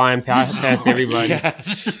go flying past everybody."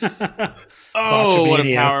 Oh, what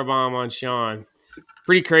a power bomb on Sean!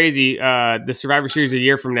 Pretty crazy. The Survivor Series a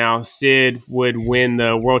year from now, Sid would win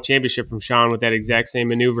the World Championship from Sean with that exact same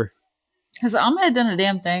maneuver. Has Ahmed had done a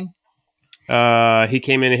damn thing? He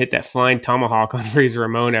came in and hit that flying tomahawk on Razor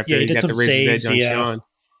Ramon after he got the Razor's Edge on Sean.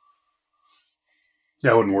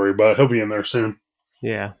 Yeah, I wouldn't worry about it. He'll be in there soon.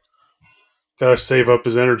 Yeah. Gotta save up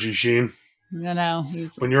his energy, Sheen. No,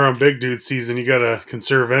 when you're on big dude season, you gotta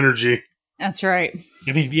conserve energy. That's right.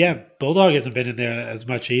 I mean, yeah, Bulldog hasn't been in there as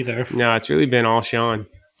much either. No, it's really been all Sean.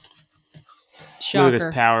 Shocker. Look at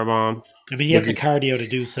this power bomb. I mean, he has the cardio to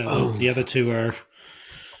do so. Oh. The other two are,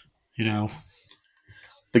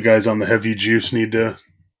 The guys on the heavy juice need to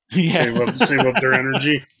save up their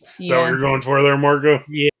energy. Is that what you're going for there, Marco?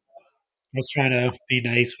 Yeah. I was trying to be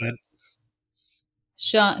nice, but...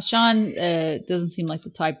 Sean doesn't seem like the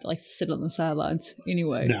type that likes to sit on the sidelines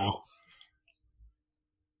anyway. No.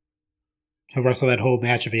 He'll wrestle that whole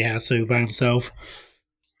match if he has to by himself.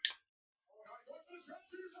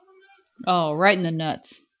 Oh, right in the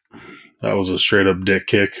nuts. That was a straight up dick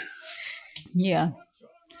kick. Yeah.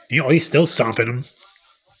 He's still stomping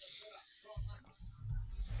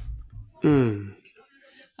him.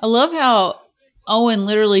 I love how Owen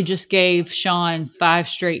literally just gave Sean 5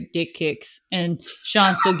 straight dick kicks, and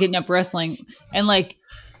Sean's still getting up wrestling. And like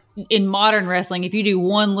in modern wrestling, if you do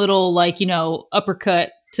one little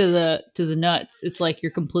uppercut to the nuts, it's like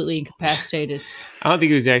you're completely incapacitated. I don't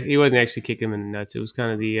think he wasn't actually kicking him in the nuts. It was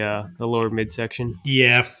kind of the lower midsection.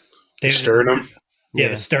 Yeah. Sternum. Yeah,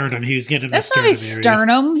 the sternum. He was getting That's not a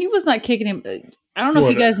sternum. He was not kicking him. I don't know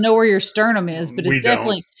if you guys know where your sternum is, but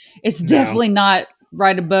it's definitely not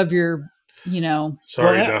right above your,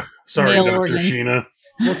 Sorry, Dr. Sheena.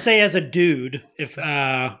 We'll say as a dude, if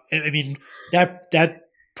I mean that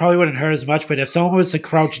probably wouldn't hurt as much, but if someone was to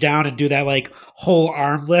crouch down and do that like whole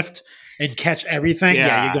arm lift and catch everything,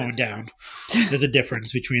 you're going down. There's a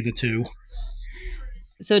difference between the two.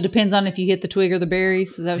 So it depends on if you hit the twig or the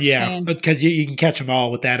berries. Is that what you're saying? Yeah, because you can catch them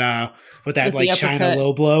all with that like China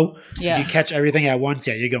low blow. Yeah, you catch everything at once.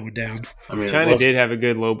 Yeah, you're going down. I mean, China did have a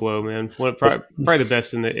good low blow, man. Probably the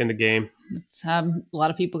best in the game. A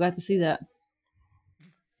lot of people got to see that.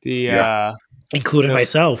 Including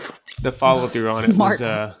myself. The follow through on it was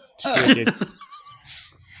really good.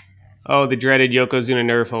 Oh, the dreaded Yokozuna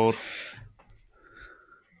nerve hold.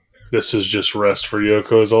 This is just rest for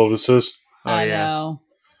Yoko, is all this is. I know.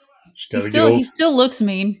 He still looks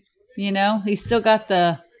mean, He's still got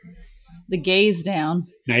the gaze down.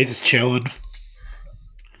 Yeah, he's just chilling.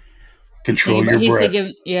 Control your breath.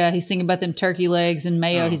 He's thinking about them turkey legs and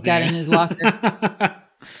mayo he's got in his locker.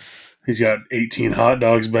 He's got 18 hot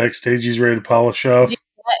dogs backstage. He's ready to polish off.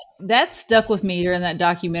 That stuck with me during that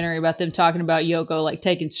documentary about them talking about Yoko like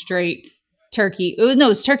taking straight turkey.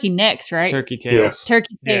 It's turkey necks, right? Turkey tails.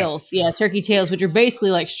 Turkey tails. Yeah, turkey tails, which are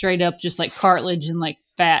basically like straight up just like cartilage and like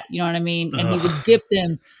fat. You know what I mean? And he would dip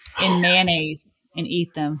them in mayonnaise and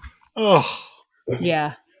eat them. Oh,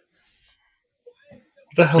 yeah.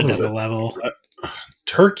 What the hell is that? Level.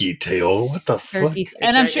 Turkey tail? What the fuck?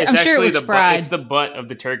 And I'm sure it was fried. It's the butt of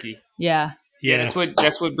the turkey. Yeah. Yeah,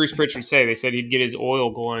 that's what Bruce Pritchard said. They said he'd get his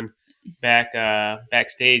oil going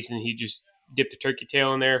backstage, and he'd just dip the turkey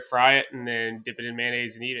tail in there, fry it, and then dip it in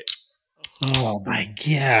mayonnaise and eat it. Oh my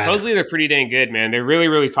god! Supposedly they're pretty dang good, man. They're really,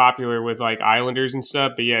 really popular with like Islanders and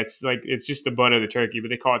stuff. But yeah, it's just the butt of the turkey, but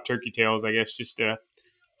they call it turkey tails, I guess, just to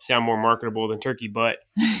sound more marketable than turkey butt.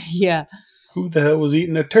 Yeah. Who the hell was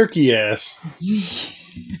eating a turkey ass?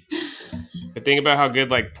 But think about how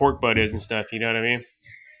good like pork butt is and stuff. You know what I mean?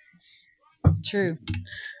 True.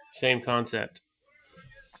 Same concept.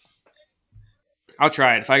 I'll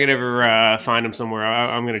try it. If I could ever find them somewhere,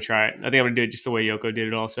 I'm going to try it. I think I'm going to do it just the way Yoko did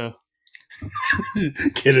it also.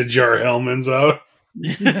 Get a jar of Hellman's out.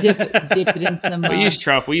 Dip it in some... We use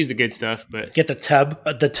truffle. We use the good stuff. But get the tub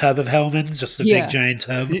of Hellman's, just the big giant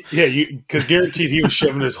tub. Yeah, because guaranteed he was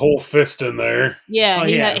shoving his whole fist in there. Yeah,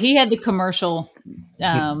 he had the commercial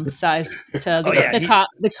size tub.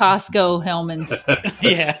 The Costco Hellman's.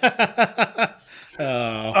 Yeah.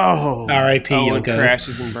 R.I.P. Yoko.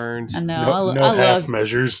 Crashes and burns. I know. No half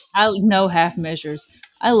measures. No half measures.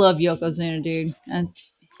 I love Yokozuna, dude. And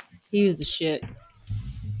he was the shit.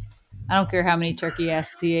 I don't care how many turkey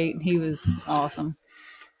asses he ate. He was awesome.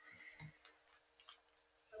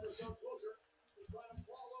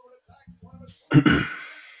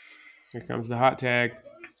 Here comes the hot tag.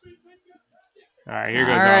 All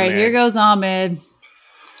right, here goes Ahmed.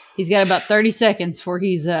 He's got about 30 seconds before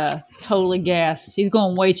he's totally gassed. He's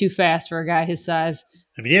going way too fast for a guy his size.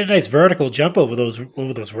 I mean, he had a nice vertical jump over those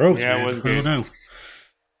ropes. Yeah, man. It was good. I don't know.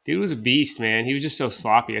 Dude was a beast, man. He was just so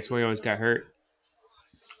sloppy. That's why he always got hurt.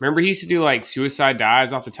 Remember, he used to do like suicide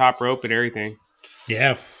dives off the top rope and everything.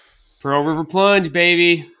 Yeah. Pearl River plunge,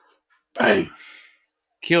 baby. Bang.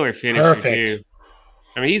 Killer finisher, too.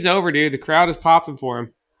 I mean, he's over, dude. The crowd is popping for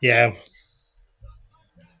him. Yeah.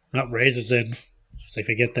 Not Razor's in. Just they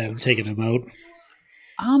forget that I'm taking him out.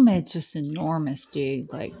 Ahmed's just enormous,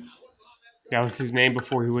 dude. Like, that was his name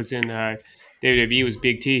before he was in WWE. Was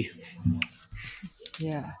Big T.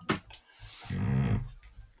 Yeah.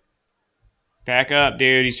 Back up,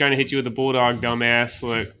 dude. He's trying to hit you with a bulldog, dumbass.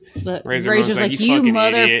 Look, Razor's like, you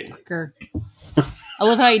motherfucker. I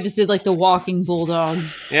love how he just did like the walking bulldog.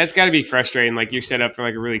 Yeah, it's got to be frustrating. Like you're set up for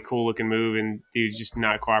like a really cool looking move, and dude's just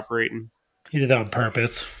not cooperating. He did that on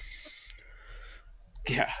purpose.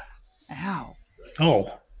 Yeah. Ow.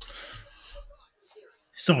 Oh.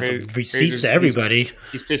 He's throwing some receipts to everybody.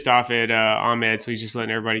 He's pissed off at Ahmed, so he's just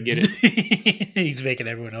letting everybody get it. He's making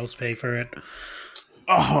everyone else pay for it.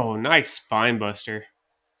 Oh, nice spine buster.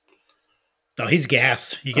 Oh, he's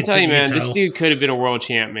gassed. I'll tell you, man, this dude could have been a world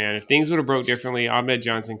champ, man. If things would have broke differently, Ahmed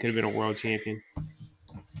Johnson could have been a world champion.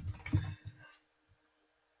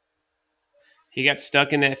 He got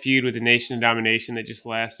stuck in that feud with the Nation of Domination that just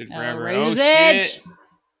lasted forever. Razor's Edge. Shit.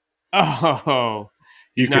 Oh.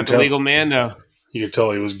 He's not the legal man, though. You could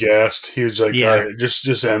tell he was gassed. He was like, all right,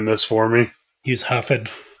 just end this for me. He was huffing.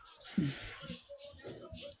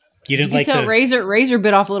 You could tell Razor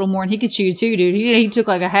bit off a little more, and he could shoot too, dude. He took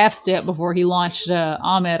like a half step before he launched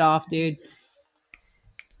Ahmed off, dude.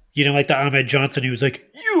 You didn't like the Ahmed Johnson? He was like,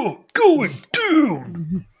 "You're going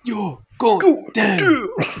down. You're going down.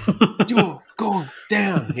 You're going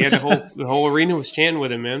down." Yeah, the whole arena was chanting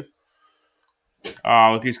with him, man.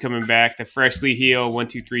 Oh, look who's coming back. The freshly healed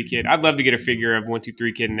 1-2-3 kid. I'd love to get a figure of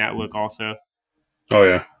 1-2-3 kid in that look also. Oh,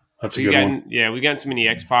 yeah. That's a good one. Yeah, we've gotten so many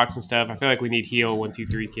X-Pacs and stuff. I feel like we need heel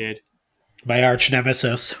 1-2-3 kid. My arch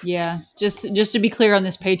nemesis. Yeah. Just to be clear on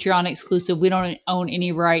this Patreon exclusive, we don't own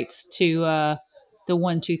any rights to the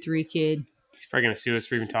 1-2-3 kid. He's probably going to sue us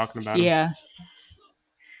for even talking about him. Yeah.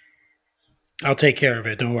 I'll take care of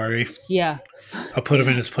it. Don't worry. Yeah. I'll put him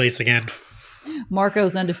in his place again.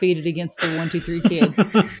 Marco's undefeated against the 1-2-3 kid.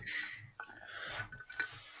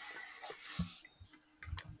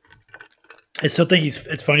 I still think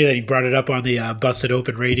it's funny that he brought it up on the Busted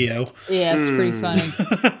Open radio. Yeah, it's pretty funny.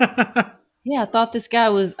 Yeah, I thought this guy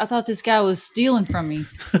was stealing from me.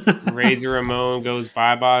 Razor Ramon goes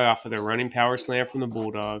bye-bye off of the running power slam from the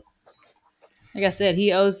Bulldog. Like I said,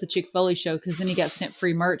 he owes the Chick Foley Show because then he got sent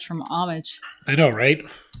free merch from Homage. I know, right?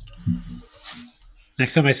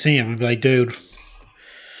 Next time I see him, I'll be like, dude,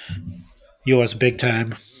 you owe us big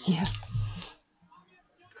time. Yeah.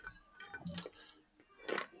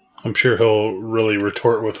 I'm sure he'll really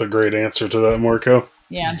retort with a great answer to that, Marco.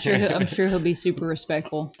 Yeah, I'm sure he'll be super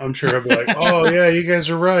respectful. I'm sure he'll be like, "Oh yeah, you guys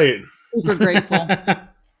are right." Super grateful.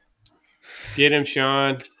 Get him,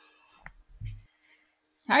 Sean.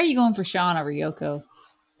 How are you going for Sean over Yoko?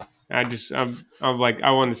 I'm like,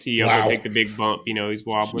 I want to see Yoko take the big bump. You know, he's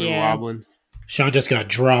wobbling and wobbling. Sean just got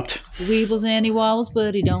dropped. He weebles and he wobbles,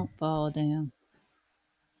 but he don't fall down.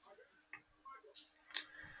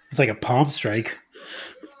 It's like a palm strike.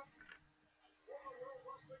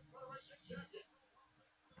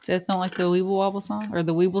 Is that not like the Weeble Wobble song or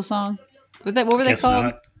the Weeble song? What were they called?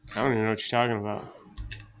 Not. I don't even know what you're talking about.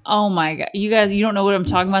 Oh my god, you guys, you don't know what I'm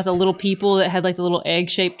talking about? The little people that had like the little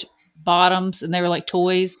egg-shaped bottoms, and they were like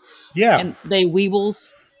toys. Yeah, and they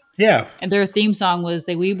weebles. Yeah, and their theme song was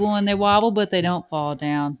 "They weeble and they wobble, but they don't fall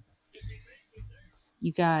down."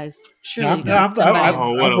 You guys, I'm with you.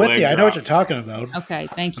 I know what you're talking about. Okay,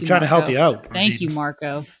 thank you. I'm trying to help you out. Thank you,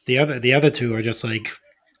 Marco. The other two are just like.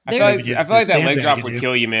 I feel like that leg drop would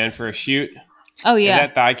kill you, man, for a shoot. Oh yeah, if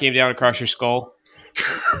that thigh came down across your skull.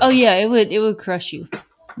 Oh yeah, it would crush you,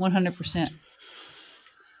 100%.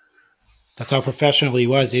 That's how professional he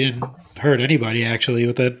was. He didn't hurt anybody actually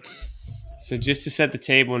with it. So just to set the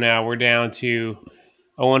table now, we're down to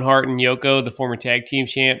Owen Hart and Yoko, the former tag team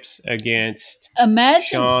champs, against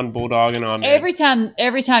Sean, Bulldog, and Ahmed. Every time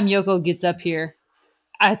Yoko gets up here,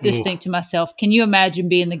 I just think to myself, can you imagine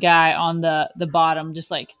being the guy on the bottom, just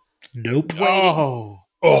like nope, waiting,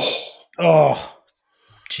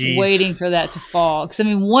 jeez, waiting for that to fall? Because I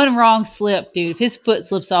mean, one wrong slip, dude. If his foot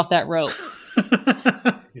slips off that rope,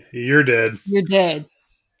 you're dead. You're dead.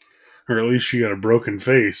 Or at least you got a broken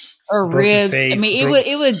face or ribs. I mean,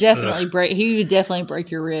 it would definitely break. He would definitely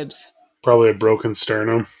break your ribs. Probably a broken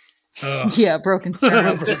sternum. Yeah, broken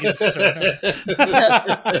sternum.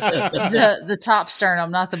 the top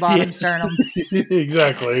sternum, not the bottom sternum.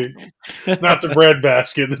 Exactly. Not the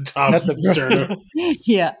breadbasket, the top sternum.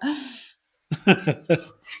 Yeah.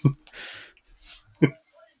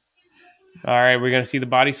 All right, we're going to see the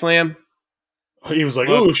body slam. He was like,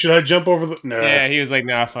 "Oh, should I jump over the?" No. Yeah, he was like,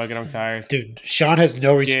 "Nah, fuck it, I'm tired." Dude, Sean has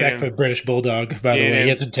no respect for British Bulldog. By the way, he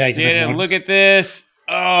hasn't tagged him. Look at this.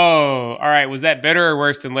 Oh, all right. Was that better or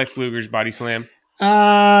worse than Lex Luger's body slam?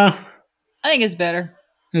 I think it's better.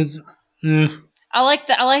 I like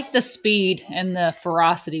the speed and the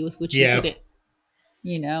ferocity with which he hit it.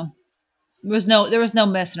 You know, there was no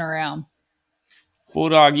messing around.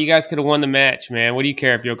 Bulldog, you guys could have won the match, man. What do you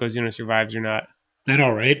care if Yokozuna survives or not? I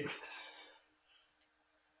know, right?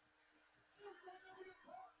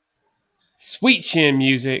 Sweet chin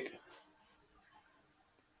music.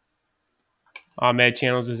 Ahmed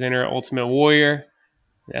channels his inner Ultimate Warrior.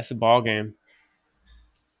 That's a ball game.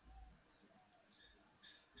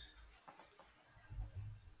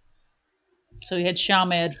 So we had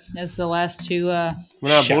Shamed as the last two.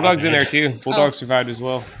 Bulldog's in there too. Bulldog survived as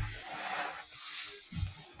well.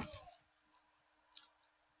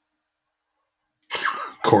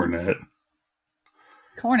 Cornette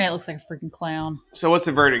looks like a freaking clown. So what's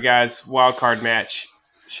the verdict, guys? Wild card match.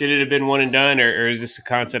 Should it have been one and done, or is this a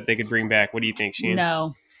concept they could bring back? What do you think, Shane?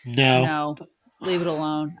 No. Leave it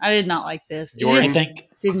alone. I did not like this. Jordan? It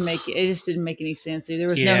just didn't make any sense.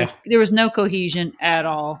 There was no cohesion at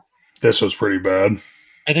all. This was pretty bad.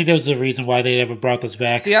 I think that was the reason why they never brought this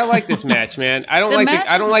back. See, I like this match, man. I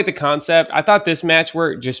don't like the concept. I thought this match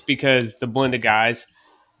worked just because the blend of guys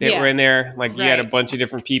that were in there. Like you had a bunch of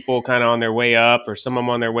different people kind of on their way up, or some of them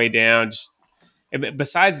on their way down. Just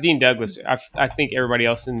besides Dean Douglas, I think everybody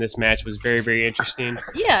else in this match was very, very interesting.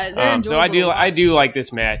 Yeah, so I do like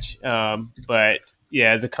this match. But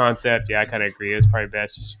yeah, as a concept, I kind of agree. It was probably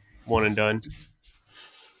best just one and done.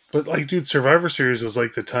 But like, dude, Survivor Series was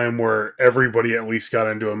like the time where everybody at least got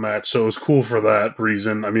into a match, so it was cool for that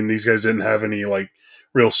reason. I mean, these guys didn't have any like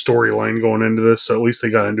real storyline going into this, so at least they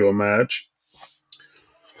got into a match.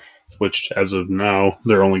 Which, as of now,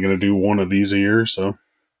 they're only going to do one of these a year, so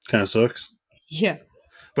kind of sucks. Yeah.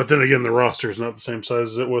 But then again, the roster is not the same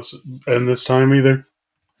size as it was in this time either.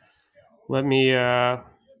 Let me, I'm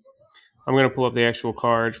going to pull up the actual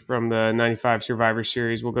card from the 95 Survivor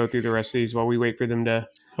Series. We'll go through the rest of these while we wait for them to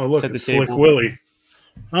set the table. Slick Willie.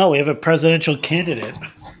 Oh, we have a presidential candidate.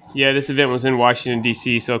 Yeah, this event was in Washington,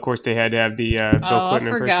 D.C., so of course they had to have the Bill Clinton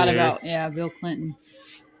impersonator. I forgot about, Bill Clinton.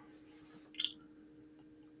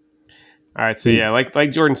 All right, so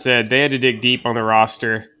like Jordan said, they had to dig deep on the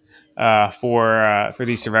roster for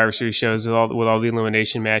these Survivor Series shows with all the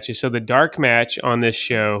elimination matches. So the dark match on this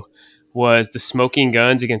show was the Smoking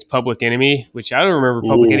Guns against Public Enemy, which I don't remember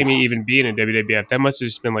Public Enemy even being in WWF. That must have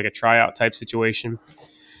just been like a tryout type situation.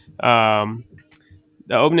 The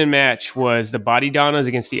the opening match was the Body Donnas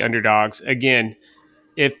against the Underdogs. Again,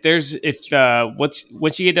 once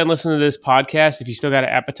you get done listening to this podcast, if you still got an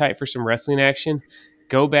appetite for some wrestling action,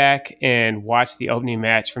 go back and watch the opening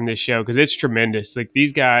match from this show because it's tremendous. Like,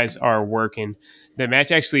 these guys are working. The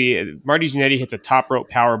match actually, Marty Jannetty hits a top rope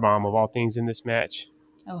power bomb of all things in this match.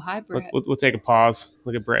 Oh, hi, Brett. We'll take a pause.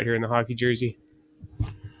 Look at Brett here in the hockey jersey.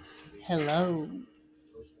 Hello.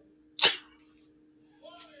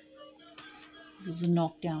 This was a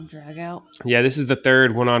knockdown drag out. Yeah, this is the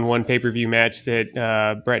third one-on-one pay-per-view match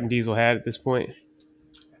that Brett and Diesel had at this point.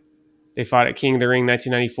 They fought at King of the Ring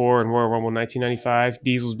 1994 and Royal Rumble 1995.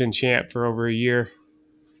 Diesel's been champ for over a year.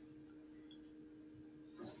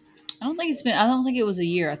 I don't think it was a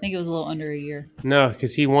year. I think it was a little under a year. No,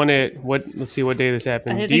 because he won it. Let's see what day this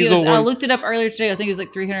happened. I looked it up earlier today. I think it was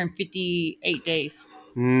like 358 days.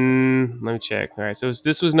 Let me check. All right, so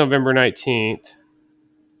this was November 19th.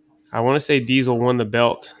 I want to say Diesel won the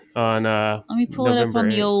belt on Let me pull November it up on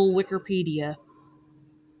 8th. the old Wikipedia.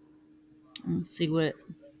 Let's see what.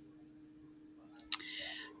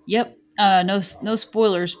 Yep. No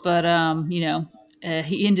spoilers, but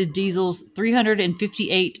he ended Diesel's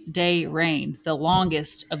 358-day reign, the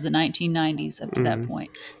longest of the 1990s up to that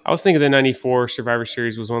point. I was thinking the 94 Survivor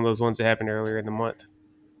Series was one of those ones that happened earlier in the month.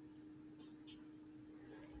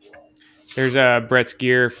 There's Brett's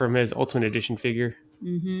gear from his Ultimate Edition figure.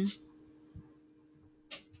 Mm-hmm.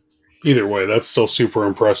 Either way, that's still super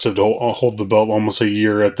impressive to hold the belt almost a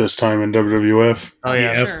year at this time in WWF. Oh,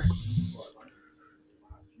 yeah. Sure.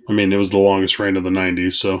 I mean, it was the longest reign of the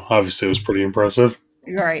 90s, so obviously it was pretty impressive.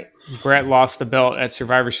 You're right. Brett lost the belt at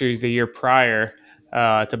Survivor Series the year prior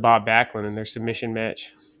to Bob Backlund in their submission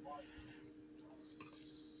match.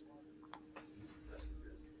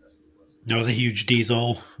 That was a huge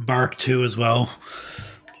Diesel bark, too, as well.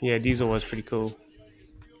 Yeah, Diesel was pretty cool.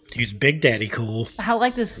 He was Big Daddy cool. I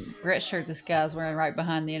like this Brett shirt this guy's wearing right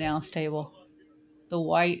behind the announce table. The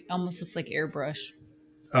white almost looks like airbrush.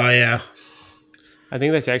 Oh, yeah. I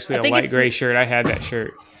think that's actually a light gray shirt. I had that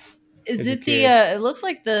shirt. Is it the? It looks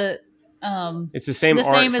like the. It's the same art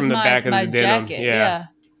from the back of the denim. Jacket. Yeah.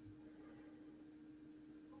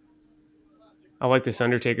 I like this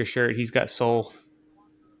Undertaker shirt. He's got soul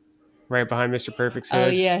right behind Mr. Perfect's head.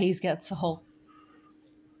 Oh yeah, he's got soul.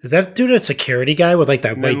 Is that dude a security guy with like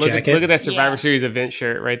that white jacket? Look at that Survivor Series event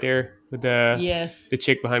shirt right there with the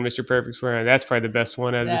chick behind Mr. Perfect's wearing. That's probably the best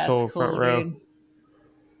one out of this whole front row. Dude.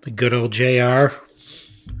 The good old JR.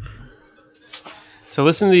 So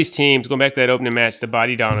listen to these teams. Going back to that opening match, the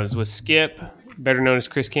Body Donnas was Skip, better known as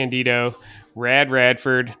Chris Candido, Rad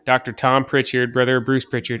Radford, Dr. Tom Pritchard, brother of Bruce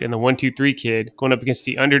Pritchard, and the 1-2-3 Kid, going up against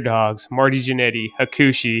the Underdogs, Marty Jannetty,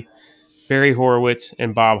 Hakushi, Barry Horowitz,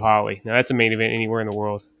 and Bob Holly. Now that's a main event anywhere in the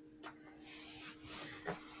world.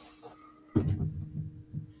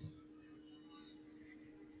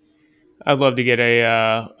 I'd love to get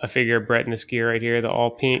a figure of Brett in this gear right here, the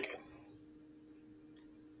all pink.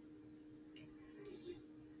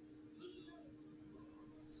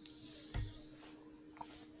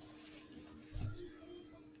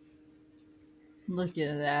 Look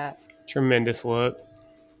at that. Tremendous look.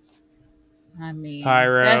 I mean,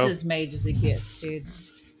 Pyro. That's as made as it gets, dude.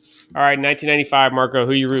 All right, 1995, Marco,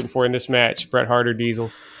 who are you rooting for in this match? Bret Hart or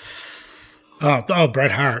Diesel? Oh,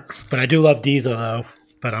 Bret Hart. But I do love Diesel, though.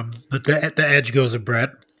 But the edge goes to Bret.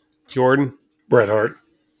 Jordan? Bret Hart.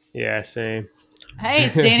 Yeah, same. Hey,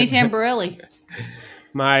 it's Danny Tamborelli.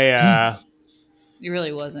 He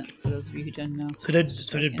really wasn't, for those of you who don't know. So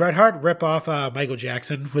did Bret Hart rip off Michael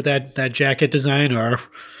Jackson with that jacket design, or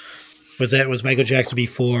was Michael Jackson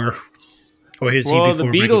before? Or is he before the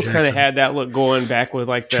Beatles kind of had that look going back with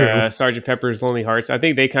like the Sgt. Pepper's Lonely Hearts. I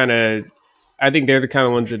think they're the kind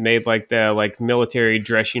of ones that made like the military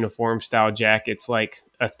dress uniform style jackets like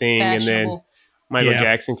a thing, and then Michael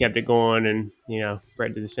Jackson kept it going, and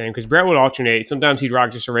Bret did the same because Bret would alternate. Sometimes he'd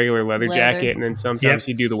rock just a regular leather jacket, and then sometimes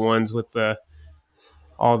he'd do the ones with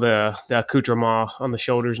all the accoutrement on the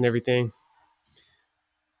shoulders and everything.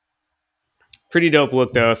 Pretty dope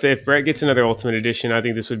look though. If Bret gets another Ultimate Edition, I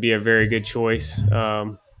think this would be a very good choice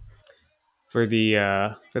for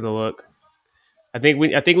the look. I think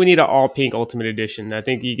we need an all pink Ultimate Edition. I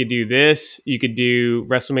think you could do this. You could do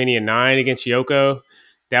WrestleMania 9 against Yoko.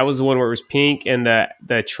 That was the one where it was pink and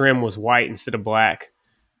the trim was white instead of black.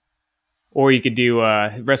 Or you could do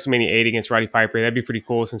WrestleMania 8 against Roddy Piper. That'd be pretty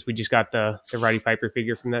cool since we just got the Roddy Piper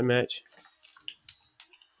figure from that match.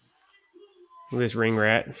 Look at this ring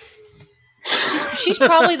rat. She's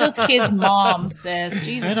probably those kids' mom, Seth.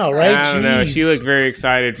 Jesus I know, right? I don't know. She looked very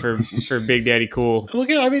excited for Big Daddy Cool. Look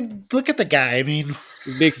at the guy. I mean,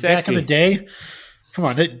 big sexy. Back in the day. Come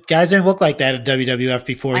on, the guys didn't look like that in WWF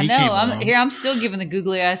before I he know. came along. I'm still giving the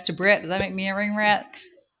googly eyes to Brett. Does that make me a ring rat?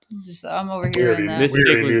 I'm over here in the.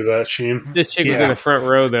 We already knew that, Sheen. This chick was in the front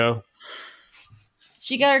row, though.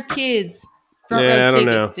 She got her kids front Yeah, row I don't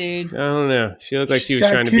tickets, know. dude. I don't know. She looked like she was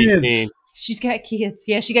got trying to kids. be seen. She's got kids.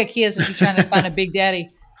 Yeah, she got kids, and she's trying to find a big daddy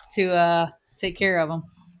to take care of them.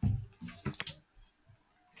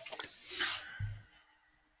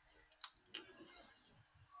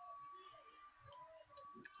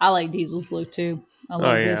 I like Diesel's look too. I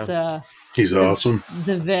love this. He's awesome.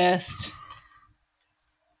 The vest.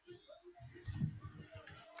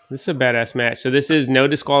 This is a badass match. So this is no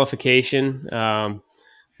disqualification.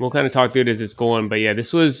 We'll kind of talk through it as it's going, but yeah,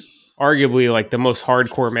 this was arguably like the most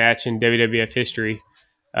hardcore match in WWF history.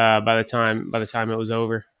 By the time it was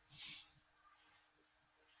over.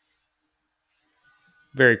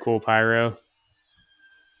 Very cool pyro.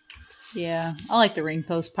 Yeah, I like the ring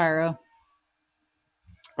post pyro.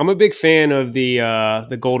 I'm a big fan of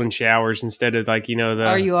the golden showers instead of like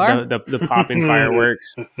the popping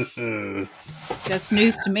fireworks. That's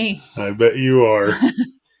news to me. I bet you are.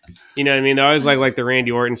 You know what I mean? They always like the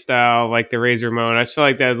Randy Orton style, like the Razor Ramon. I just feel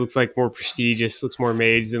like that looks like more prestigious, looks more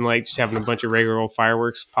mage than like just having a bunch of regular old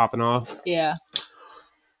fireworks popping off. Yeah.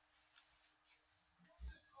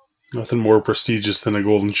 Nothing more prestigious than a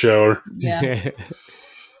golden shower. Yeah.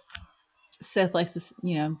 Seth likes to,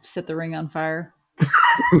 set the ring on fire.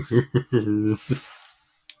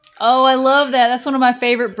 Oh, I love that. That's one of my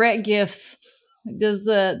favorite Brett gifts. It does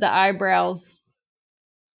the eyebrows.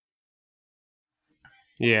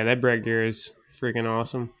 Yeah, that Brett gear is freaking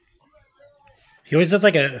awesome. He always does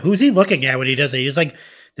who's he looking at when he does it? He's like,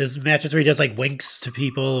 there's matches where he does like winks to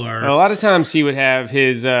people or. A lot of times he would have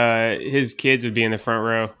his kids would be in the front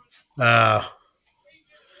row.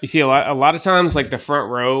 You see a lot of times like the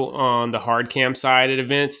front row on the hard cam side at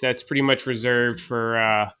events, that's pretty much reserved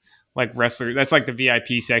for like wrestlers. That's like the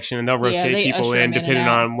VIP section, and they'll rotate people in depending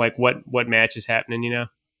on like what match is happening, All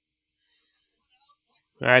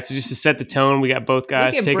right, so just to set the tone, we got both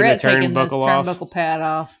guys taking the turnbuckle pad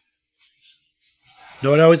off.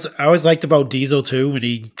 No, what I always liked about Diesel too when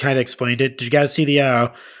he kind of explained it. Did you guys see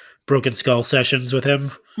the Broken Skull sessions with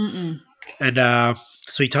him? Mm-mm. And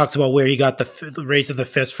so he talks about where he got the raising the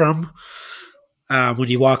fist from when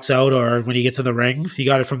he walks out or when he gets in the ring. He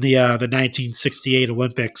got it from the 1968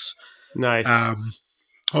 Olympics. Nice.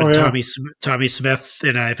 Tommy Smith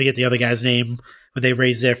and I forget the other guy's name when they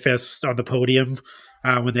raised their fists on the podium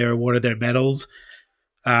when they were awarded their medals.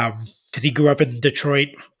 Because he grew up in Detroit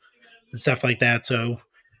and stuff like that, so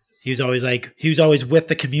he was always with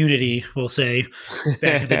the community, we'll say,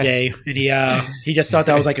 back in the day, and he just thought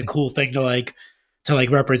that was like a cool thing to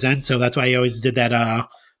represent. So that's why he always did that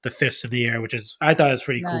the fist in the air, which is I thought it was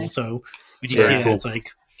pretty cool. So when you see that, it's like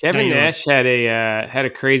Kevin Nash had a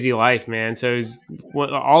crazy life, man. So he's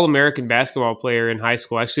an All-American basketball player in high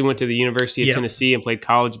school. Actually went to the University of Tennessee and played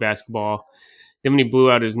college basketball. Then when he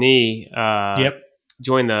blew out his knee,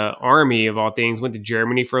 joined the Army of all things, went to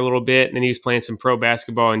Germany for a little bit, and then he was playing some pro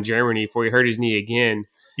basketball in Germany before he hurt his knee again.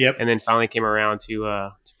 And then finally came around to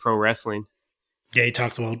pro wrestling. Yeah, he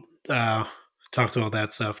talks about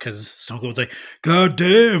that stuff because Stone Cold's like, "God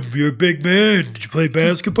damn, you're a big man. Did you play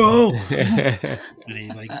basketball?" And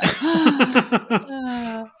he's like,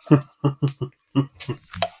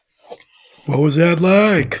 "What was that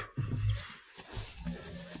like?"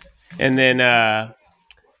 And then,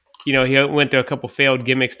 he went through a couple failed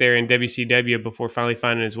gimmicks there in WCW before finally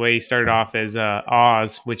finding his way. He started off as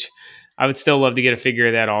Oz, which I would still love to get a figure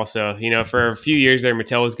of that also. For a few years there,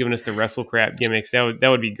 Mattel was giving us the wrestle crap gimmicks. That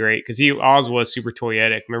would be great because Oz was super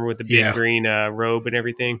toyetic. Remember with the big green robe and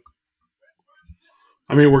everything?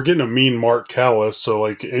 I mean, we're getting a mean Mark Callis, so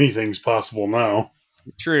like anything's possible now.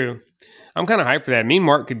 True. I'm kind of hyped for that. Mean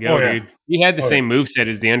Mark could go, dude. He had the same moveset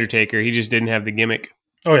as The Undertaker. He just didn't have the gimmick.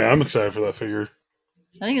 Oh, yeah, I'm excited for that figure.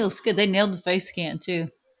 I think it looks good. They nailed the face scan, too.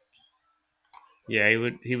 Yeah,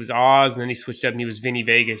 he was Oz, and then he switched up, and he was Vinny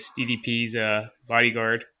Vegas, DDP's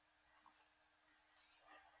bodyguard.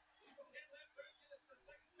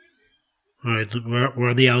 All right, we're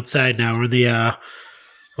on the outside now.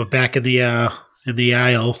 We're back in the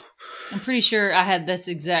aisle. I'm pretty sure I had this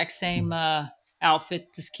exact same outfit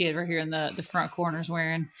this kid right here in the front corner's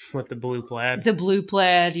wearing. With the blue plaid? The blue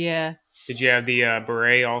plaid, yeah. Did you have the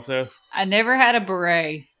beret also? I never had a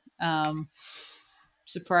beret,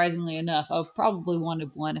 surprisingly enough. I probably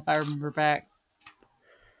wanted one if I remember back.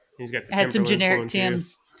 I had some generic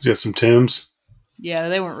Tims. He's got some Tims? Yeah,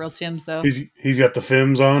 they weren't real Tims, though. He's got the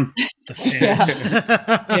Fims on? The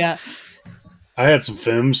Fims. Yeah. I had some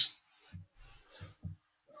Fims.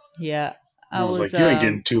 Yeah. I was like, you ain't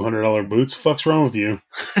getting $200 boots. Fuck's wrong with you?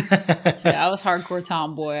 Yeah, I was hardcore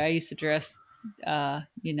tomboy. I used to dress,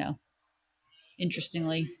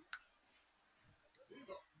 interestingly.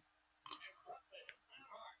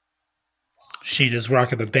 Sheena's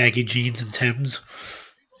rocking the baggy jeans and Timbs.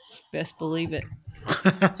 Best believe it.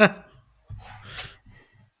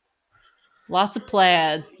 Lots of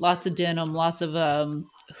plaid, lots of denim, lots of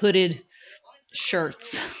hooded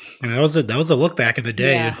shirts. I mean, that was a look back in the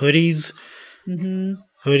day. Yeah. Hoodies,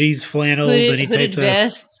 hoodies, flannels, hooded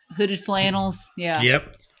vests, hooded flannels. Yeah.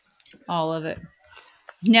 Yep. All of it.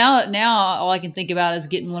 Now, all I can think about is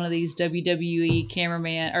getting one of these WWE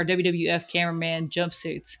cameraman or WWF cameraman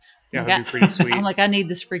jumpsuits. Yeah, that'd be pretty sweet. I'm like, I need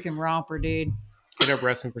this freaking romper, dude. Get up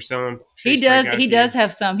wrestling for someone. He does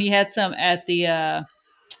have some. He had some at the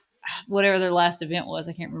whatever their last event was.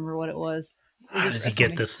 I can't remember what it was. How does he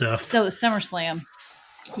get this stuff? So it was SummerSlam.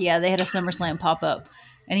 Yeah, they had a SummerSlam pop up,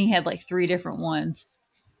 and he had like 3 different ones.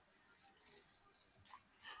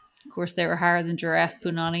 Of course, they were higher than Giraffe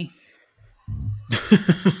Punani.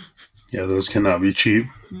 Yeah, those cannot be cheap.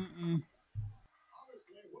 Mm-mm.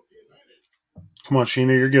 Come on,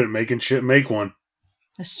 Sheena, you're good at making shit. Make one.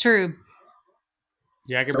 That's true.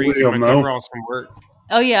 Yeah, I can bring you some coveralls from work.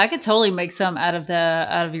 Oh yeah, I could totally make some out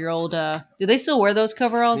of your old. Do they still wear those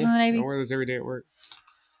coveralls in the Navy? I wear those every day at work.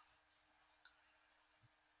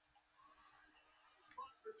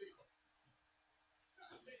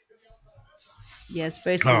 Yeah, it's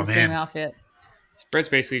basically the same outfit. Brett's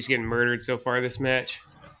basically just getting murdered so far this match.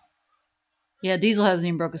 Yeah, Diesel hasn't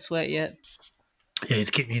even broke a sweat yet. Yeah,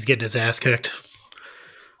 he's getting his ass kicked.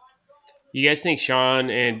 You guys think Sean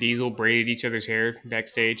and Diesel braided each other's hair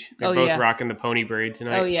backstage? They're both rocking the pony braid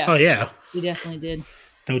tonight. Oh yeah. Oh yeah. He definitely did.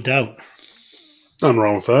 No doubt. Nothing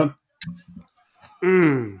wrong with that.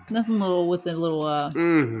 Nothing little with a little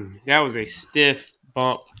That was a stiff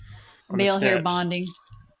bump. Male hair bonding.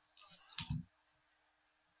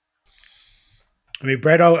 I mean,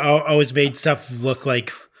 Brett always made stuff look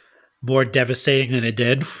like more devastating than it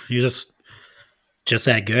did. He was just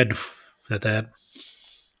that good at that.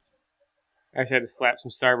 I just had to slap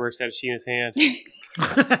some Starburst out of Sheena's hand.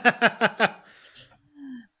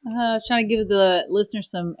 Trying to give the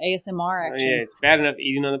listeners some ASMR action. Yeah, it's bad enough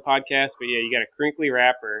eating on the podcast, but yeah, you got a crinkly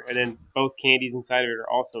wrapper, and then both candies inside of it are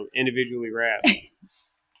also individually wrapped.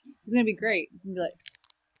 It's going to be great. It's going to be like,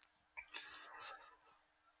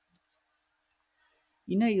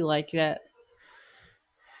 you know you like that.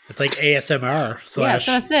 It's like ASMR / Yeah, that's what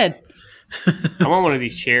I said. I want one of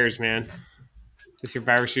these chairs, man. The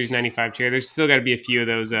Survivor Series 95 chair. There's still got to be a few of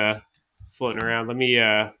those floating around. Let me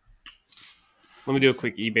do a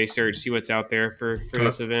quick eBay search, see what's out there for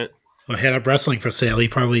this event. Well, Head Up Wrestling for sale. He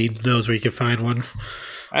probably knows where you can find one.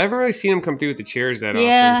 I haven't really seen him come through with the chairs that often.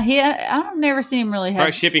 Yeah, I've never seen him really have.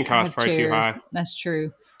 Probably shipping costs probably too high. That's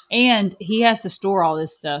true. And he has to store all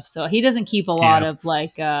this stuff, so he doesn't keep a lot of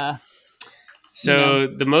like. So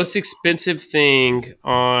the most expensive thing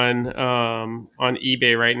on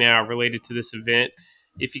eBay right now related to this event,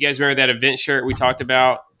 if you guys remember that event shirt we talked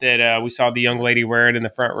about that we saw the young lady wear it in the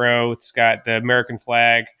front row, it's got the American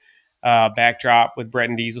flag backdrop with Brett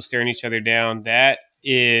and Diesel staring each other down. That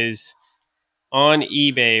is on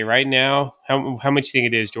eBay right now. How much do you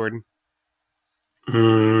think it is, Jordan?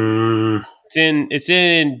 It's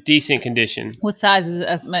in decent condition. What size is it?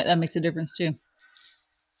 That makes a difference too.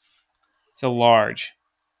 It's a large,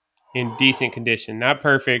 in decent condition. Not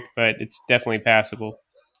perfect, but it's definitely passable.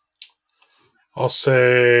 I'll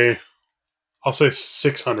say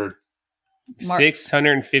 600.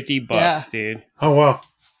 $650, dude. Oh wow.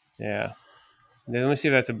 Yeah. Then let me see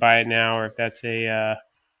if that's a buy it now or if that's a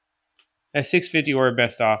 $650 or a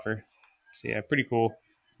best offer. So yeah, pretty cool.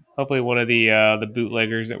 Hopefully one of the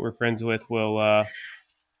bootleggers that we're friends with will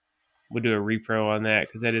do a repro on that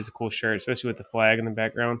because that is a cool shirt, especially with the flag in the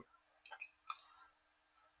background.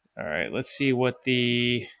 All right, let's see what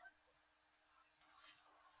the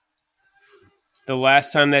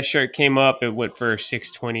last time that shirt came up, it went for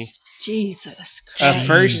 $620. Jesus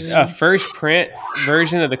Christ. A first print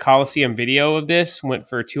version of the Coliseum video of this went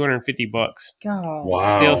for $250. God.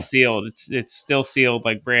 Wow. Still sealed. It's still sealed,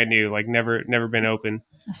 like brand new, like never been open.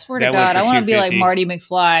 I swear to God, I want to be like Marty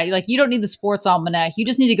McFly. Like, you don't need the sports almanac. You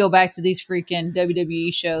just need to go back to these freaking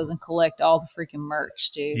WWE shows and collect all the freaking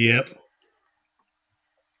merch, dude. Yep.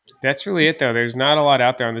 That's really it, though. There's not a lot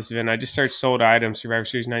out there on this event. I just searched sold items, Survivor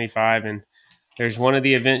Series 95, and there's one of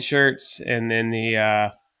the event shirts, and then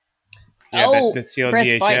the that sealed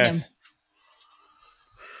Brett's VHS.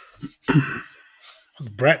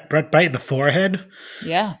 Brett biting the forehead?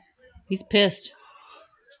 Yeah. He's pissed.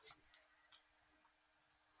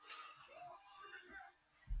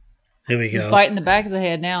 There we He's go. biting the back of the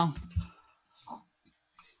head now.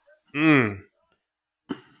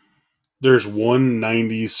 There's one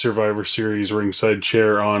 90s Survivor Series ringside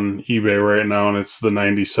chair on eBay right now, and it's the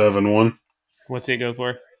 97 one. What's it go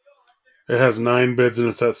for? It has 9 bids, and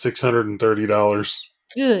it's at $630.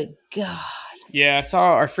 Good God. Yeah, I saw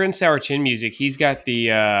our friend Sour Chin Music. He's got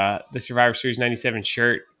the Survivor Series 97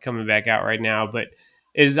 shirt coming back out right now. But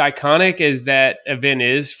as iconic as that event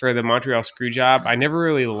is for the Montreal Screwjob, I never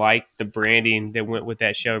really liked the branding that went with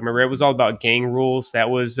that show. Remember, it was all about gang rules. That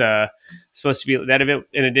was supposed to be that event,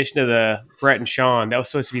 in addition to the Brett and Sean, that was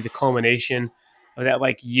supposed to be the culmination of that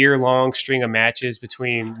like year-long string of matches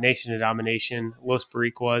between Nation of Domination, Los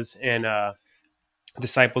Boricuas, and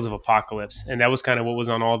Disciples of Apocalypse. And that was kind of what was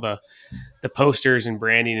on all the posters and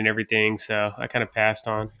branding and everything. So I kind of passed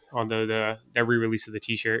on the re-release of the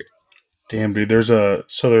T-shirt. Damn, dude. There's a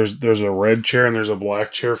red chair and there's a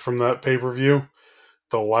black chair from that pay-per-view.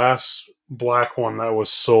 The last black one that was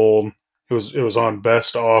sold, it was on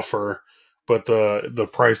best offer, but the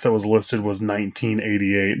price that was listed was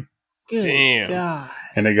 $19.88. Good Damn. God.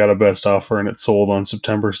 And it got a best offer, and it sold on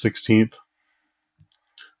September 16th.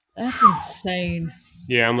 That's insane.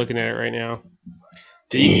 Yeah, I'm looking at it right now.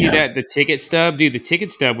 Do you see that? The ticket stub? Dude, the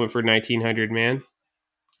ticket stub went for $1,900, man.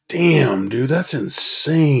 Damn, dude, that's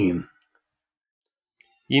insane.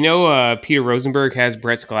 You know, Peter Rosenberg has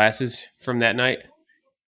Brett's glasses from that night.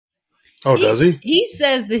 Oh, does he? He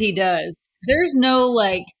says that he does. There's no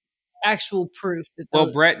like actual proof that.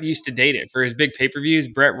 Well, Brett used to date it for his big pay-per-views.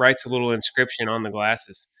 Brett writes a little inscription on the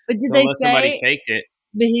glasses. But did so they unless say somebody faked it?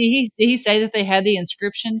 Did he say that they had the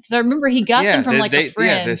inscription? Because I remember he got them from a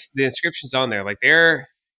friend. Yeah, the inscription's on there. Like they're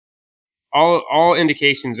all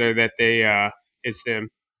indications are that they it's them.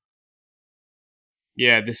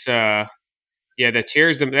 Yeah, the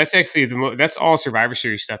chairs. That's actually that's all Survivor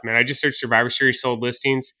Series stuff, man. I just searched Survivor Series sold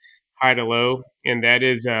listings, high to low, and that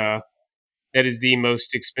is the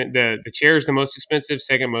most expensive. The chair is the most expensive.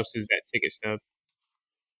 Second most is that ticket stub.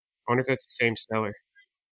 I wonder if that's the same seller.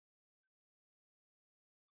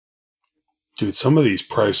 Dude, some of these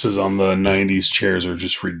prices on the 90s chairs are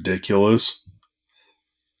just ridiculous.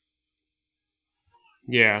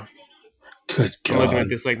 Yeah. Good God. I'm looking at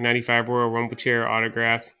this like 95 Royal Rumble chair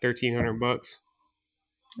autographed, $1,300.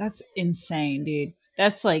 That's insane, dude.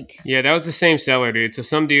 That's like... Yeah, that was the same seller, dude. So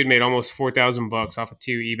some dude made almost $4,000 off of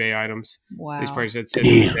 2 eBay items. Wow. These prices that said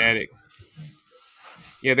in the attic.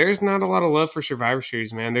 Yeah, there's not a lot of love for Survivor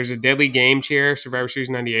Series, man. There's a Deadly Game chair, Survivor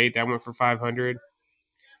Series 98. That went for $500.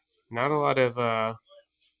 Not a lot of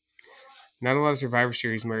Survivor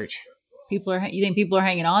Series merch. You think people are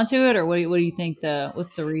hanging on to it, or what do you think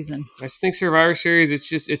what's the reason? I just think Survivor Series,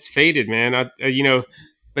 it's faded, man.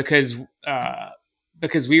 Because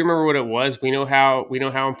we remember what it was. We know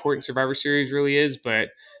how important Survivor Series really is, but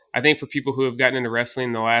I think for people who have gotten into wrestling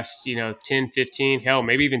in the last, 10, 15, hell,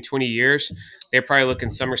 maybe even 20 years, they're probably looking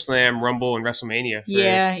SummerSlam, Rumble, and WrestleMania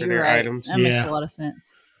for their right. items. That makes a lot of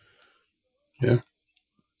sense. Yeah.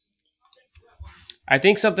 I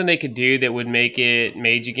think something they could do that would make it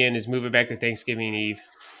mage again is move it back to Thanksgiving Eve.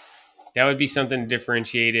 That would be something to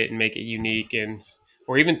differentiate it and make it unique,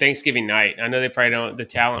 or even Thanksgiving night. I know the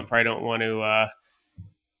talent probably don't want to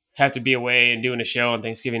have to be away and doing a show on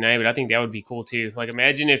Thanksgiving night, but I think that would be cool too. Like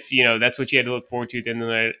imagine if, that's what you had to look forward to at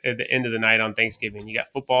the end of the night on Thanksgiving. You got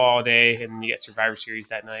football all day and you got Survivor Series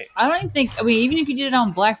that night. I don't even think, even if you did it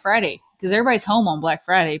on Black Friday, because everybody's home on Black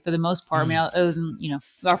Friday for the most part. Other than,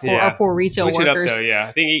 our poor retail Switch workers. It up though, yeah.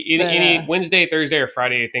 I think any Wednesday, Thursday, or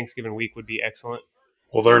Friday Thanksgiving week would be excellent.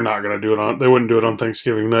 Well, they're not going to do it they wouldn't do it on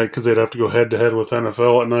Thanksgiving night because they'd have to go head to head with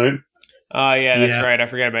NFL at night. Oh, yeah, that's right. I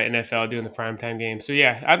forgot about NFL doing the primetime game. So,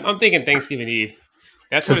 yeah, I'm thinking Thanksgiving Eve.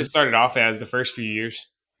 That's what it started off as the first few years.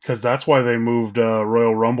 Because that's why they moved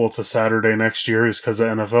Royal Rumble to Saturday next year is because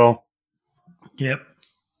of NFL. Yep.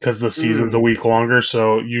 Because the season's a week longer,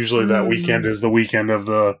 so usually that weekend is the weekend of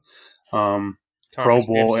the Pro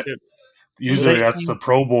Bowl. Usually that's the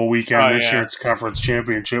Pro Bowl weekend. This year it's Conference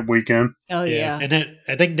Championship weekend. Oh, yeah. And then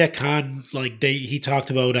I think Nick Khan, he talked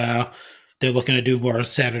about they're looking to do more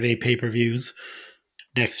Saturday pay-per-views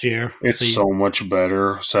next year. It's so much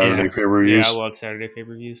better, Saturday pay-per-views. Yeah, I love Saturday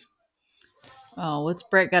pay-per-views. Oh, what's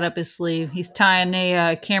Brett got up his sleeve? He's tying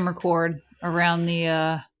a camera cord around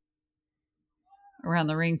the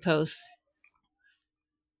ring post.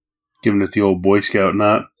 Giving it the old Boy Scout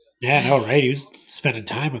knot. Yeah, I know, right? He was spending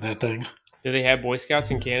time with that thing. Do they have Boy Scouts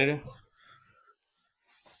in Canada?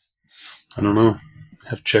 I don't know.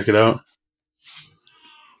 Have to check it out.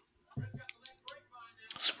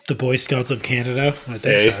 It's the Boy Scouts of Canada? I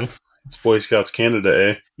think so. It's Boy Scouts Canada,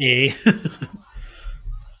 eh? Yeah.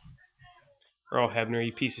 Earl Hebner,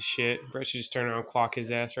 you piece of shit. Brett should just turn around and clock his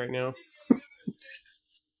ass right now.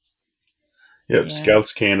 Yep, Yeah.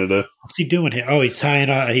 Scouts Canada. What's he doing here? Oh, he's tying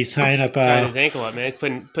up. Tying his ankle up, man. He's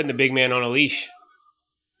putting the big man on a leash.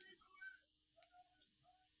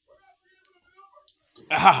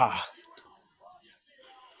 Ah.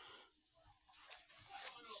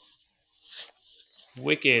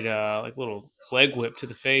 Wicked, like little leg whip to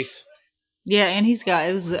the face. Yeah, and he's got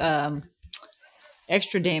it was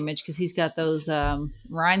extra damage because he's got those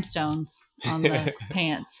rhinestones on the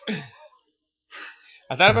pants.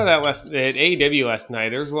 I thought about that at AEW last night.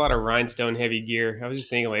 There was a lot of rhinestone heavy gear. I was just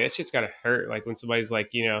thinking, like, that shit's gotta hurt. Like when somebody's like,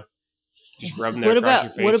 you know, just rubbing that across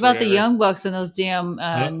your face. What about the Young Bucks and those damn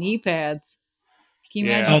knee pads? Can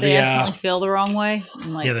you imagine if they accidentally fell the wrong way?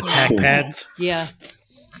 And like, the tack pads. Yeah.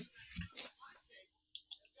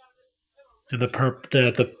 And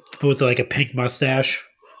the what was it, like a pink mustache,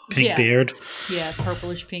 pink beard? Yeah,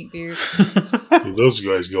 purplish pink beard. Dude, those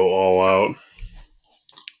guys go all out.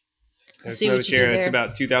 There's another chair. That's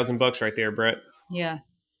about $2,000 right there, Brett. Yeah.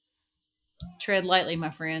 Tread lightly,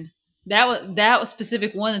 my friend. That was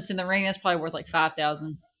specific one that's in the ring. That's probably worth like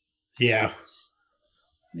 $5,000. Yeah.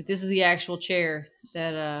 But this is the actual chair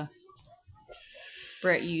that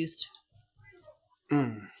Brett used.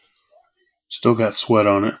 Still got sweat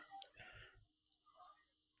on it.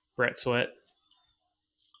 Brett Sweat.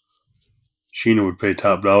 Sheena would pay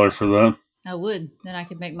top dollar for that. I would. Then I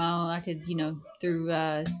could make my own. I could, through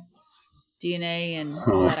DNA and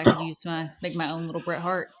all that, I could make my own little Bret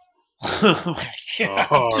Hart.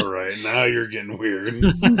 All right, now you're getting weird.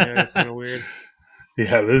 Yeah, that's kind of weird.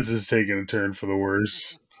 Yeah, this is taking a turn for the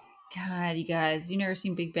worse. God, you guys, you never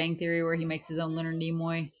seen Big Bang Theory where he makes his own Leonard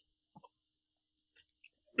Nimoy?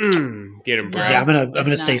 Get him, Brett. Yeah, I'm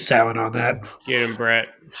gonna stay silent on that. Get him, Brett.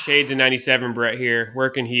 Shades of 97, Brett here,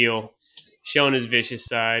 working heel, showing his vicious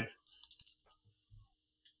side.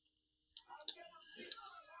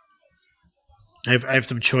 I have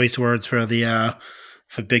some choice words for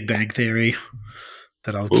for Big Bang Theory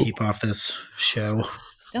that I'll keep off this show.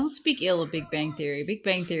 Don't speak ill of Big Bang Theory. Big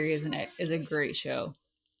Bang Theory is a great show.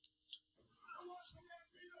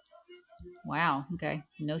 Wow. Okay.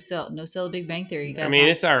 No sell of Big Bang Theory. You guys. I mean,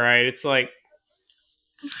 it's all right. It's like,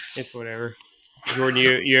 it's whatever.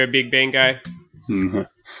 Jordan, you're a Big Bang guy?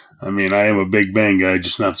 I mean, I am a Big Bang guy,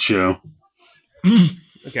 just not the show.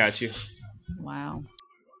 I got you. Wow.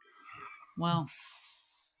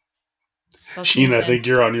 Sheena, I think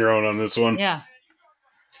you're on your own on this one. Yeah.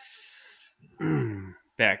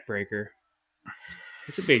 Backbreaker.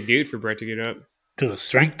 It's a big dude for Brett to get up. Dude, the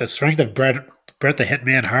strength of Brett the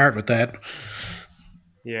Hitman Hart with that.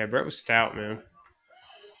 Yeah, Brett was stout, man.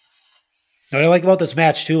 What I like about this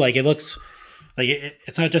match too, like it looks like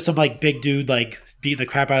it's not just some like big dude like beating the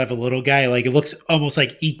crap out of a little guy. Like it looks almost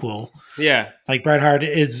like equal. Yeah, like Bret Hart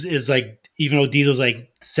is like, even though Diesel's like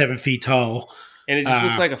 7 feet tall, and it just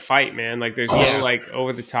looks like a fight, man. Like there's no like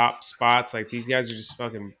over the top spots. Like these guys are just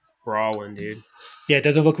fucking brawling, dude. Yeah, it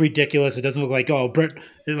doesn't look ridiculous. It doesn't look like Brett.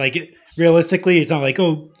 Like realistically, it's not like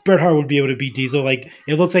Bret Hart would be able to beat Diesel. Like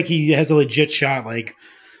it looks like he has a legit shot, like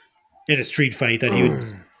in a street fight that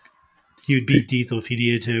he would beat Diesel if he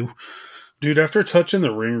needed to. Dude, after touching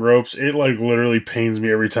the ring ropes, it like literally pains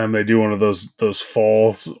me every time they do one of those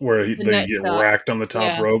falls where they get racked on the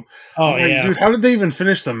top rope. Oh yeah, dude, how did they even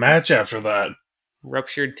finish the match after that?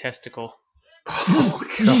 Ruptured testicle. Oh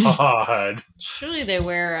God! Surely they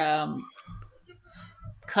wear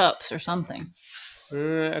cups or something.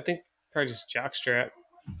 I think probably just jockstrap.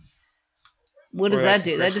 What does that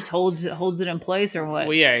do? That just holds it in place, or what?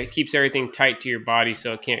 Well, yeah, it keeps everything tight to your body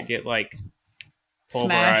so it can't get like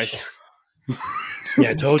pulverized. Yeah,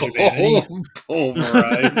 I told you, man.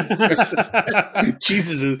 Pulverized.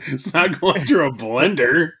 Jesus, it's not going through a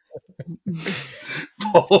blender.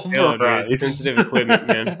 Pulverized. Sensitive equipment,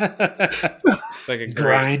 man. It's like a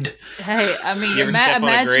grind. Hey, I mean, you ever step on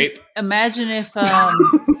a grape? Imagine if.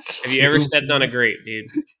 Have you ever stepped on a grape,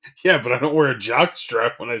 dude? Yeah, but I don't wear a jock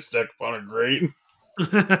strap when I step on a grape.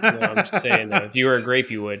 No, I'm just saying that if you were a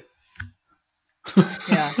grape, you would.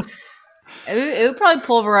 Yeah. It would probably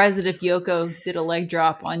pulverize it if Yoko did a leg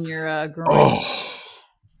drop on your groin.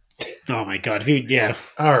 Oh my God! Yeah.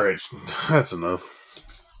 All right, that's enough.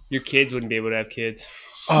 Your kids wouldn't be able to have kids.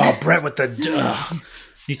 Oh, Brett with the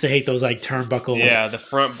used to hate those like turnbuckle. Yeah, the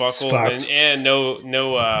front buckle and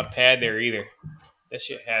no pad there either. That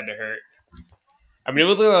shit had to hurt. I mean, it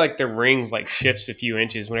would look like the ring like shifts a few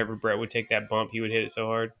inches whenever Brett would take that bump. He would hit it so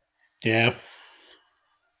hard. Yeah.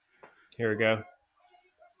 Here we go.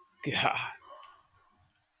 God.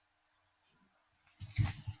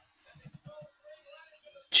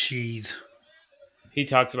 Jeez. He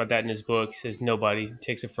talks about that in his book. He says nobody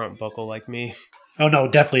takes a front buckle like me. Oh no,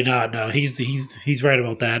 definitely not. No, he's right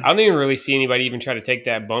about that. I don't even really see anybody even try to take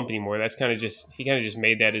that bump anymore. That's kind of just he kind of just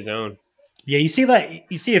made that his own. Yeah, you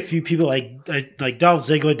see a few people like Dolph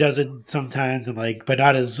Ziggler does it sometimes, and but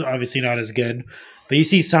not as obviously not as good. But you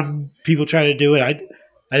see some people try to do it.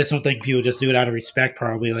 I just don't think people just do it out of respect.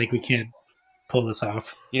 Probably like we can't pull this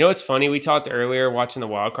off. You know what's funny? We talked earlier watching the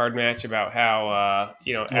wild card match about how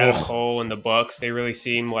Adam Cole and the Bucks, they really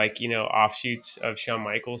seem like offshoots of Shawn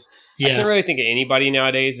Michaels. Yeah. I can't really think of anybody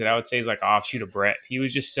nowadays that I would say is like an offshoot of Bret. He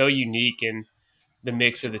was just so unique in the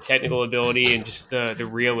mix of the technical ability and just the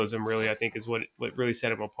realism. Really, I think is what really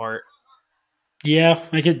set him apart. Yeah,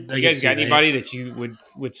 I You guys got anybody that you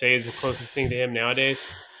would say is the closest thing to him nowadays?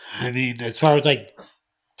 I mean, as far as like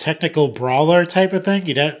technical brawler type of thing,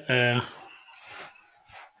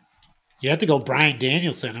 you have to go Bryan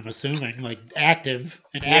Danielson, I'm assuming, like active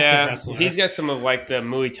wrestler. He's got some of like the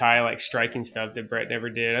Muay Thai like striking stuff that Bret never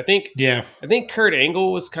did. I think Kurt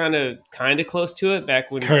Angle was kind of close to it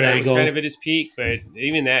back when Bret was kind of at his peak, but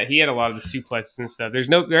even that he had a lot of the suplexes and stuff.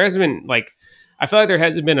 There hasn't been like I feel like there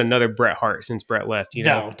hasn't been another Bret Hart since Bret left.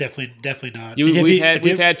 No, definitely not.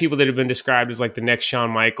 We've had people that have been described as like the next Shawn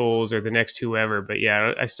Michaels or the next whoever, but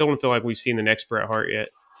yeah, I still don't feel like we've seen the next Bret Hart yet.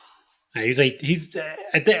 It'd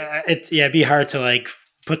be hard to like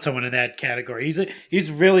put someone in that category.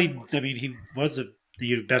 He's really, I mean, he was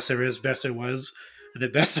the best there is, best there was, and the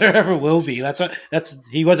best there ever will be.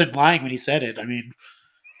 He wasn't lying when he said it. I mean,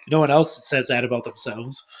 no one else says that about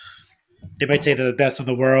themselves. They might say they're the best in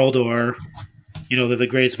the world or, they're the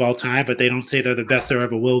greatest of all time, but they don't say they're the best there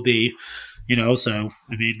ever will be, so,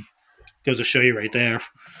 I mean, goes to show you right there.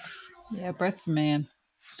 Yeah, Bret's the man.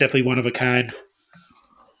 It's definitely one of a kind.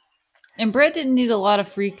 And Bret didn't need a lot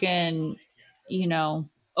of freaking,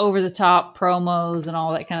 over the top promos and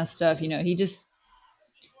all that kind of stuff. He just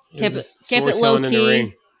kept it low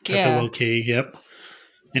key. Kept it low key. Yep.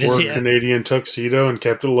 And wore a Canadian tuxedo and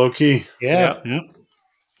kept it low key. Yeah.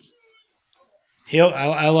 Yep.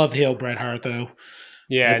 I love heel Bret Hart though.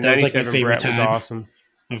 Yeah, that was like my favorite time. Was awesome.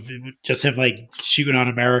 Just him like shooting on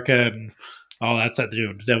America and all that stuff,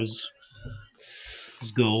 dude. That was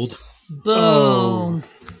gold. Boom.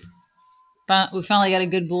 We finally got a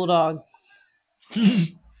good bulldog.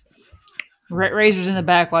 Razor's in the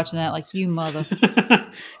back watching that like, you mother.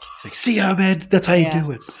 Like, see how, man? That's how you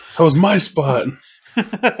do it. That was my spot.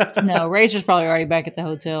 No, Razor's probably already back at the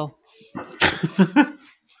hotel.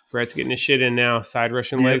 Bret's getting his shit in now. Side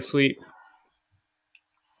Russian leg sweep.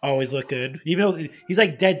 Always look good. Even though he's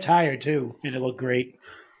like dead tired too, and it looked great.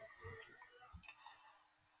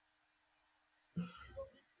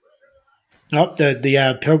 Oh,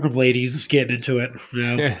 the Pilgrim lady's getting into it.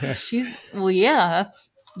 She's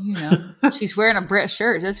that's she's wearing a Bret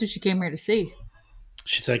shirt. That's who she came here to see.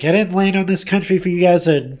 She's like, I didn't land on this country for you guys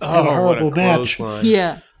to have a horrible match.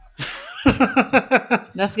 Yeah,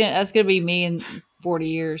 that's gonna be me in 40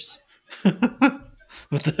 years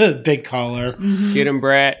with the big collar. Mm-hmm. Get him,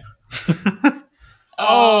 Bret.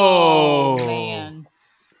 Oh man!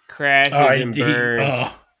 Crashes and burns.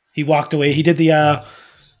 He walked away. He did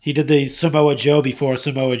the Samoa Joe before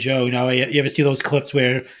Samoa Joe. You ever see those clips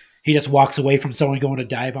where he just walks away from someone going to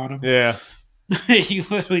dive on him? Yeah. He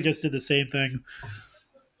literally just did the same thing.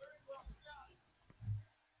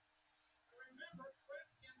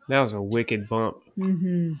 That was a wicked bump.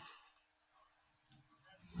 Mm-hmm.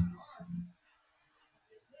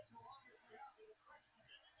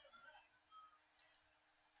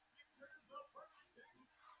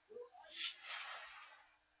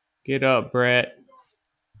 Get up, Bret.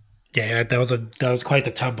 Yeah, that was quite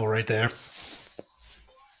the tumble right there.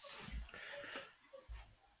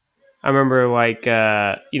 I remember, I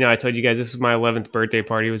told you guys this was my 11th birthday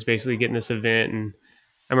party. It was basically getting this event, and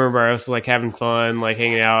I remember I was like having fun, like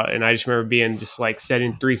hanging out, and I just remember being just like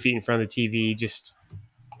sitting 3 feet in front of the TV, just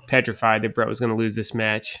petrified that Bret was going to lose this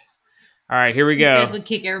match. All right, here we go. Seth would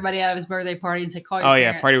kick everybody out of his birthday party and say, "Call your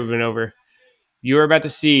parents." Party would have been over. You are about to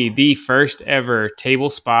see the first ever table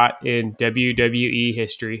spot in WWE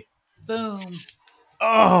history. Boom.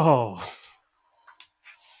 Oh.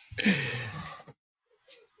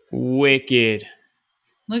 Wicked.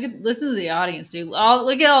 Listen to the audience, dude.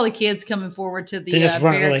 Look at all the kids coming forward to the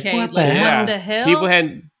barricade. Like, what the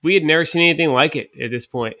hell? We had never seen anything like it at this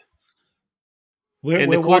point. We're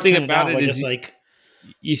the cool thing about it is like,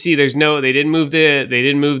 you see, they didn't move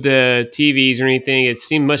the TVs or anything. It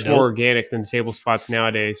seemed much more organic than the table spots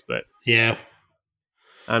nowadays. But yeah,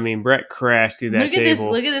 I mean, Bret crashed through that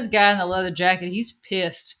table. Look at this guy in the leather jacket. He's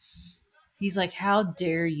pissed. He's like, how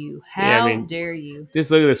dare you? Yeah, How dare you? Just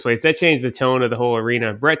look at this place. That changed the tone of the whole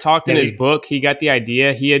arena. Brett talked in his book. He got the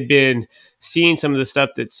idea. He had been seeing some of the stuff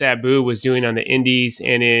that Sabu was doing on the Indies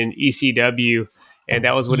and in ECW, and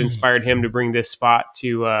that was what inspired him to bring this spot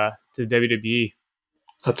to WWE.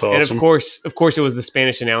 That's awesome. And of course, it was the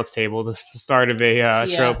Spanish announce table, the start of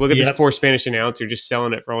a trope. Look at this poor Spanish announcer just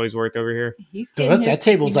selling it for all he's worth over here. That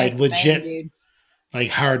table's like legit, like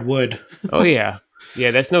hardwood. Oh yeah.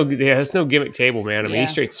 Yeah, that's no gimmick table, man. I mean, he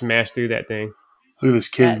straight smashed through that thing. Look at this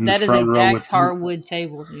kid in the front row. That is a Dax hardwood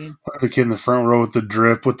table, dude. Look at the kid in the front row with the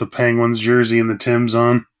drip, with the Penguins jersey and the Timbs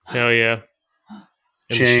on. Hell yeah.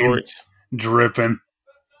 And chain, shorts. Dripping.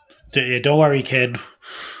 Yeah, don't worry, kid.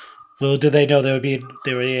 Little did they know there would be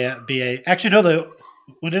a. Actually, no,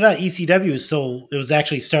 when did ECW was still, it was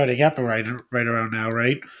actually starting up right around now,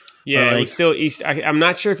 right? Yeah, it was still East. I'm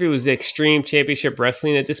not sure if it was Extreme Championship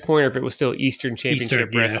Wrestling at this point or if it was still Eastern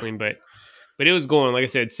Championship Wrestling, but it was going. Like I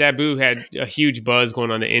said, Sabu had a huge buzz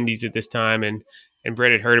going on the Indies at this time, and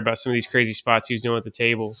Brett had heard about some of these crazy spots he was doing at the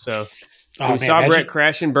table. So we saw Brett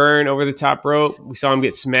crash and burn over the top rope. We saw him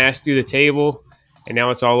get smashed through the table, and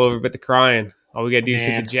now it's all over but the crying. All we got to do is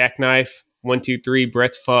hit the jackknife. 1, 2, 3,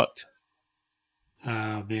 Brett's fucked.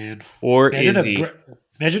 Oh, man. Or is he?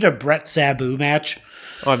 Imagine a Brett Sabu match.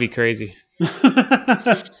 Oh, that'd be crazy. Look at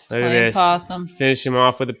this. Possum. Finish him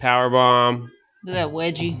off with a power bomb. Look at that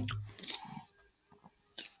wedgie.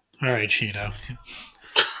 All right, Sheena.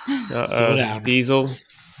 Slow down. Diesel.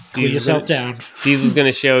 Cool yourself down. Diesel's going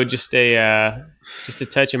to show just a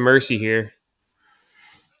touch of mercy here.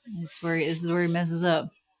 This is where he messes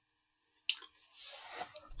up.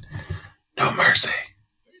 No mercy.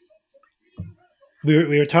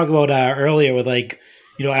 We were talking about earlier with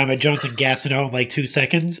Ahmed Johnson gassing out in like 2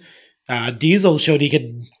 seconds. Diesel showed he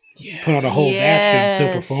could put on a whole match and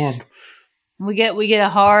still perform. We get a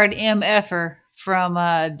hard MFer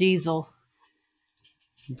from Diesel.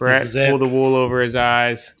 Brett pulled the wool over his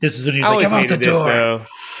eyes. This is when he's like, "I'm out the door." Though.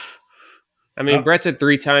 I mean, Brett's a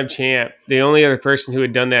 3-time champ. The only other person who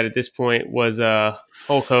had done that at this point was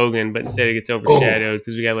Hulk Hogan, but instead it gets overshadowed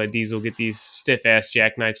because we got to let Diesel get these stiff-ass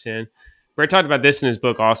jackknives in. Brett talked about this in his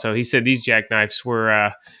book also. He said these jackknives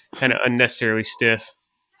were kind of unnecessarily stiff.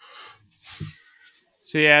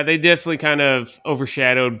 So, yeah, they definitely kind of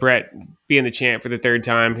overshadowed Brett being the champ for the 3rd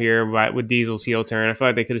time here with Diesel's heel turn. I feel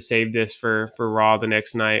like they could have saved this for Raw the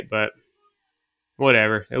next night, but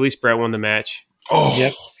whatever. At least Brett won the match. Oh,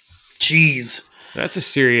 yep. Jeez. That's a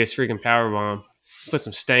serious freaking powerbomb. Put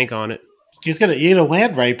some stank on it. You gotta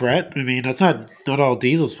land right, Brett. I mean, that's not all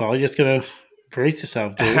Diesel's fault. You just gotta brace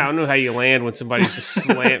yourself, dude. I don't know how you land when somebody's just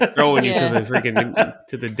throwing you to the freaking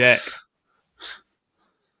to the deck.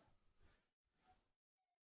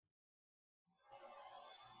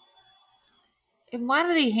 And why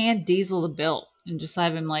did he hand Diesel the belt and just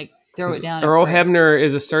have him throw it down? Earl Hebner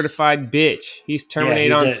is a certified bitch. He's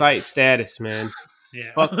terminated on site status, man.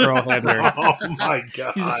 Yeah. Fuck Earl Hebner. Oh my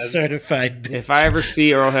god. He's a certified bitch. If I ever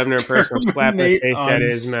see Earl Hebner in person, I'm slapping the taste out of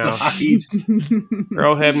his mouth.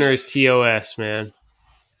 Earl Hebner is TOS, man.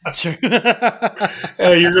 Sure.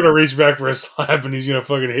 Hey, you're gonna reach back for a slap and he's gonna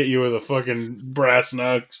fucking hit you with a fucking brass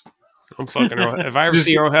knucks. I'm fucking Earl. If I ever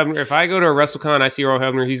see Earl Hebner, if I go to a WrestleCon, I see Earl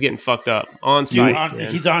Hebner, he's getting fucked up on site.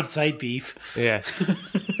 He's on site beef. Yes.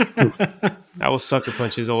 I will sucker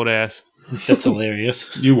punch his old ass. That's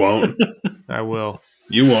hilarious. You won't. I will.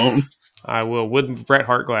 You won't. I will with Bret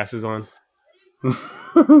Hart glasses on. All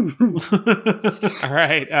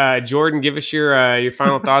right, Jordan, give us your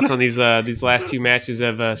final thoughts on these last 2 matches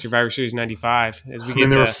of Survivor Series 95 as we get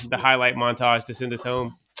the highlight montage to send us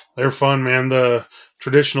home. They're fun, man. The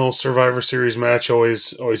traditional Survivor Series match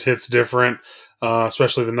always hits different,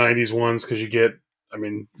 especially the 90s ones because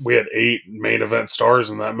we had 8 main event stars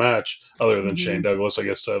in that match, other than Shane Douglas, I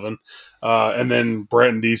guess 7. And then Brett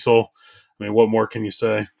and Diesel. I mean, what more can you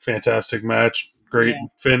say? Fantastic match. Great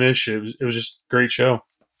finish. It was just a great show.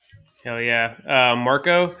 Hell yeah.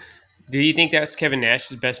 Marco, do you think that's Kevin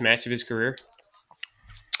Nash's best match of his career?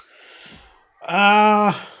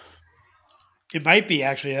 It might be,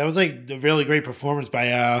 actually. That was a really great performance by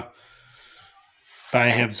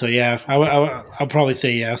him. So, yeah, I'll probably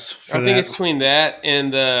say yes. I think it's between that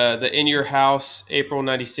and the In Your House, April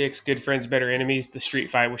 96, Good Friends, Better Enemies, the street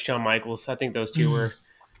fight with Shawn Michaels. I think those 2 were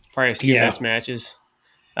probably his 2 best matches.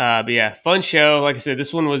 But yeah, fun show. Like I said,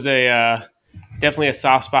 this one was definitely a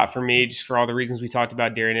soft spot for me, just for all the reasons we talked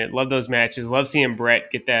about during it. Love those matches. Love seeing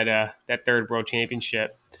Brett get that 3rd World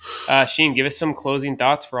Championship. Sheen, give us some closing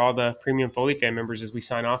thoughts for all the Premium Foley Fam members as we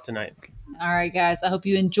sign off tonight. All right, guys. I hope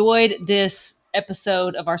you enjoyed this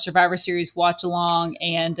episode of our Survivor Series watch along,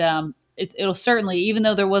 and it'll certainly, even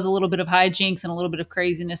though there was a little bit of hijinks and a little bit of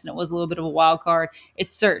craziness and it was a little bit of a wild card,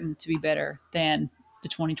 it's certain to be better than the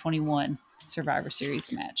 2021 Survivor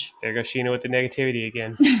Series match. There goes Sheena with the negativity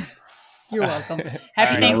again. You're welcome.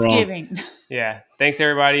 Happy Thanksgiving. Yeah. Thanks,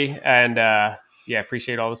 everybody. And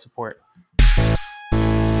appreciate all the support.